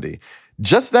 1970.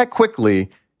 Just that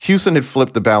quickly, Houston had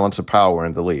flipped the balance of power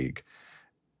in the league.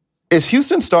 As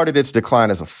Houston started its decline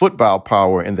as a football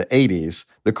power in the 80s,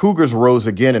 the Cougars rose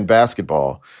again in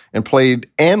basketball and played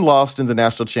and lost in the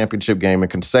national championship game in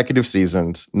consecutive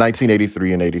seasons,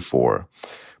 1983 and 84.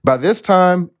 By this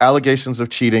time, allegations of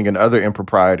cheating and other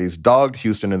improprieties dogged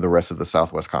Houston and the rest of the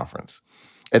Southwest Conference.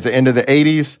 At the end of the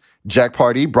 80s, Jack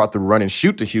Pardee brought the run and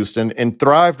shoot to Houston and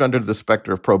thrived under the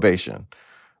specter of probation.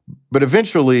 But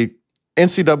eventually,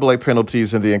 NCAA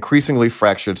penalties and the increasingly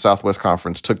fractured Southwest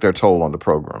Conference took their toll on the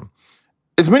program.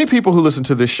 As many people who listen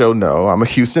to this show know, I'm a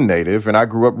Houston native, and I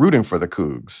grew up rooting for the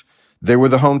Cougs. They were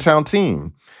the hometown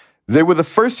team. They were the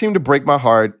first team to break my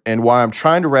heart and why I'm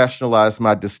trying to rationalize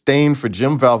my disdain for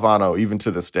Jim Valvano even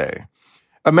to this day.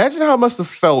 Imagine how it must have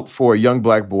felt for a young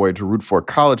black boy to root for a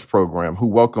college program who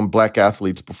welcomed black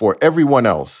athletes before everyone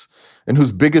else and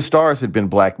whose biggest stars had been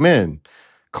black men.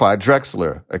 Clyde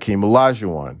Drexler, Akeem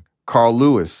Olajuwon, Carl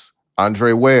Lewis,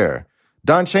 Andre Ware.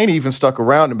 Don Chaney even stuck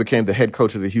around and became the head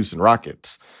coach of the Houston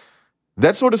Rockets.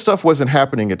 That sort of stuff wasn't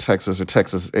happening at Texas or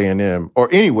Texas A&M or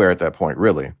anywhere at that point,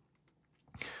 really.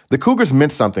 The Cougars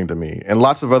meant something to me and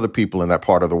lots of other people in that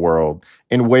part of the world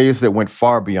in ways that went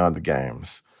far beyond the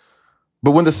games.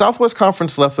 But when the Southwest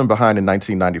Conference left them behind in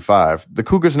 1995, the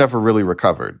Cougars never really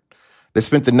recovered. They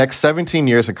spent the next 17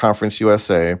 years in Conference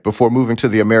USA before moving to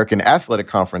the American Athletic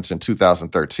Conference in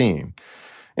 2013.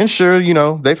 And sure,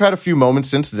 they've had a few moments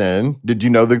since then. Did you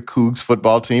know the Cougs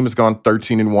football team has gone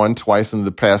 13-1 twice in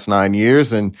the past 9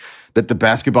 years and that the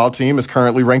basketball team is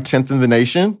currently ranked 10th in the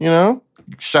nation?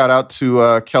 Shout out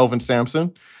to Kelvin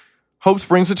Sampson. Hope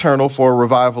springs eternal for a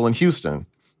revival in Houston.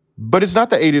 But it's not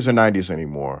the 80s or 90s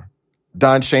anymore.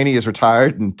 Don Chaney is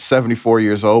retired and 74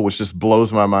 years old, which just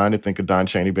blows my mind to think of Don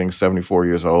Chaney being 74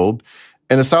 years old.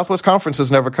 And the Southwest Conference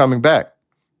is never coming back.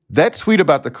 That tweet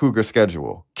about the Cougar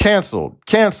schedule, canceled,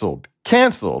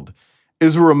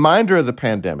 is a reminder of the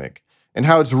pandemic and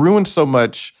how it's ruined so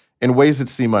much in ways that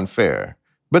seem unfair.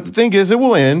 But the thing is, it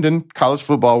will end and college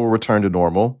football will return to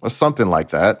normal or something like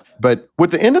that. But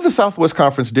what the end of the Southwest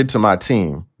Conference did to my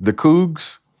team, the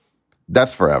Cougs,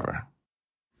 that's forever.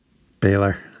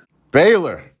 Baylor.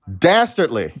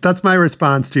 Dastardly. That's my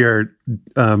response to your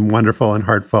wonderful and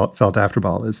heartfelt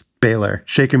afterball is Baylor.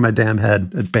 Shaking my damn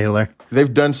head at Baylor.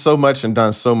 They've done so much and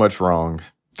done so much wrong.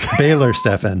 Baylor,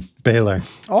 Stefan. Baylor.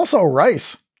 Also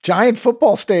Rice. Giant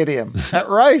football stadium at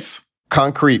Rice.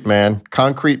 Concrete, man.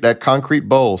 That concrete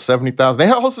bowl, 70,000. They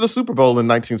hosted a Super Bowl in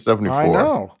 1974. I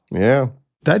know. Yeah.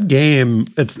 That game,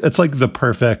 it's like the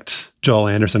perfect Joel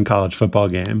Anderson college football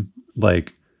game.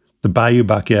 Like, the Bayou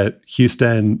Bucket,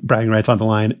 Houston, bragging rights on the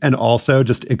line, and also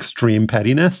just extreme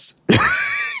pettiness.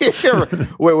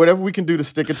 Whatever we can do to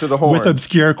stick it to the horn. With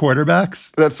obscure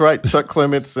quarterbacks. That's right. Chuck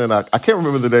Clements, and I can't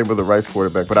remember the name of the Rice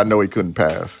quarterback, but I know he couldn't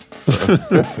pass. So.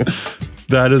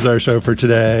 That is our show for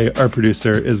today. Our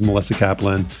producer is Melissa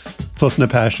Kaplan. To listen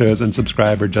to past shows and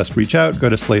subscribe or just reach out, go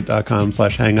to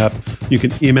slate.com/hangup. You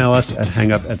can email us at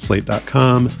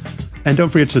hangup@slate.com. And don't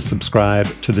forget to subscribe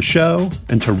to the show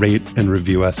and to rate and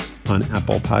review us on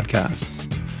Apple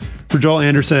Podcasts. For Joel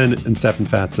Anderson and Stefan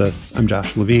Fatsis, I'm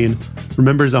Josh Levine.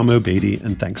 Remember Zelmo Beatty,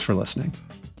 and thanks for listening.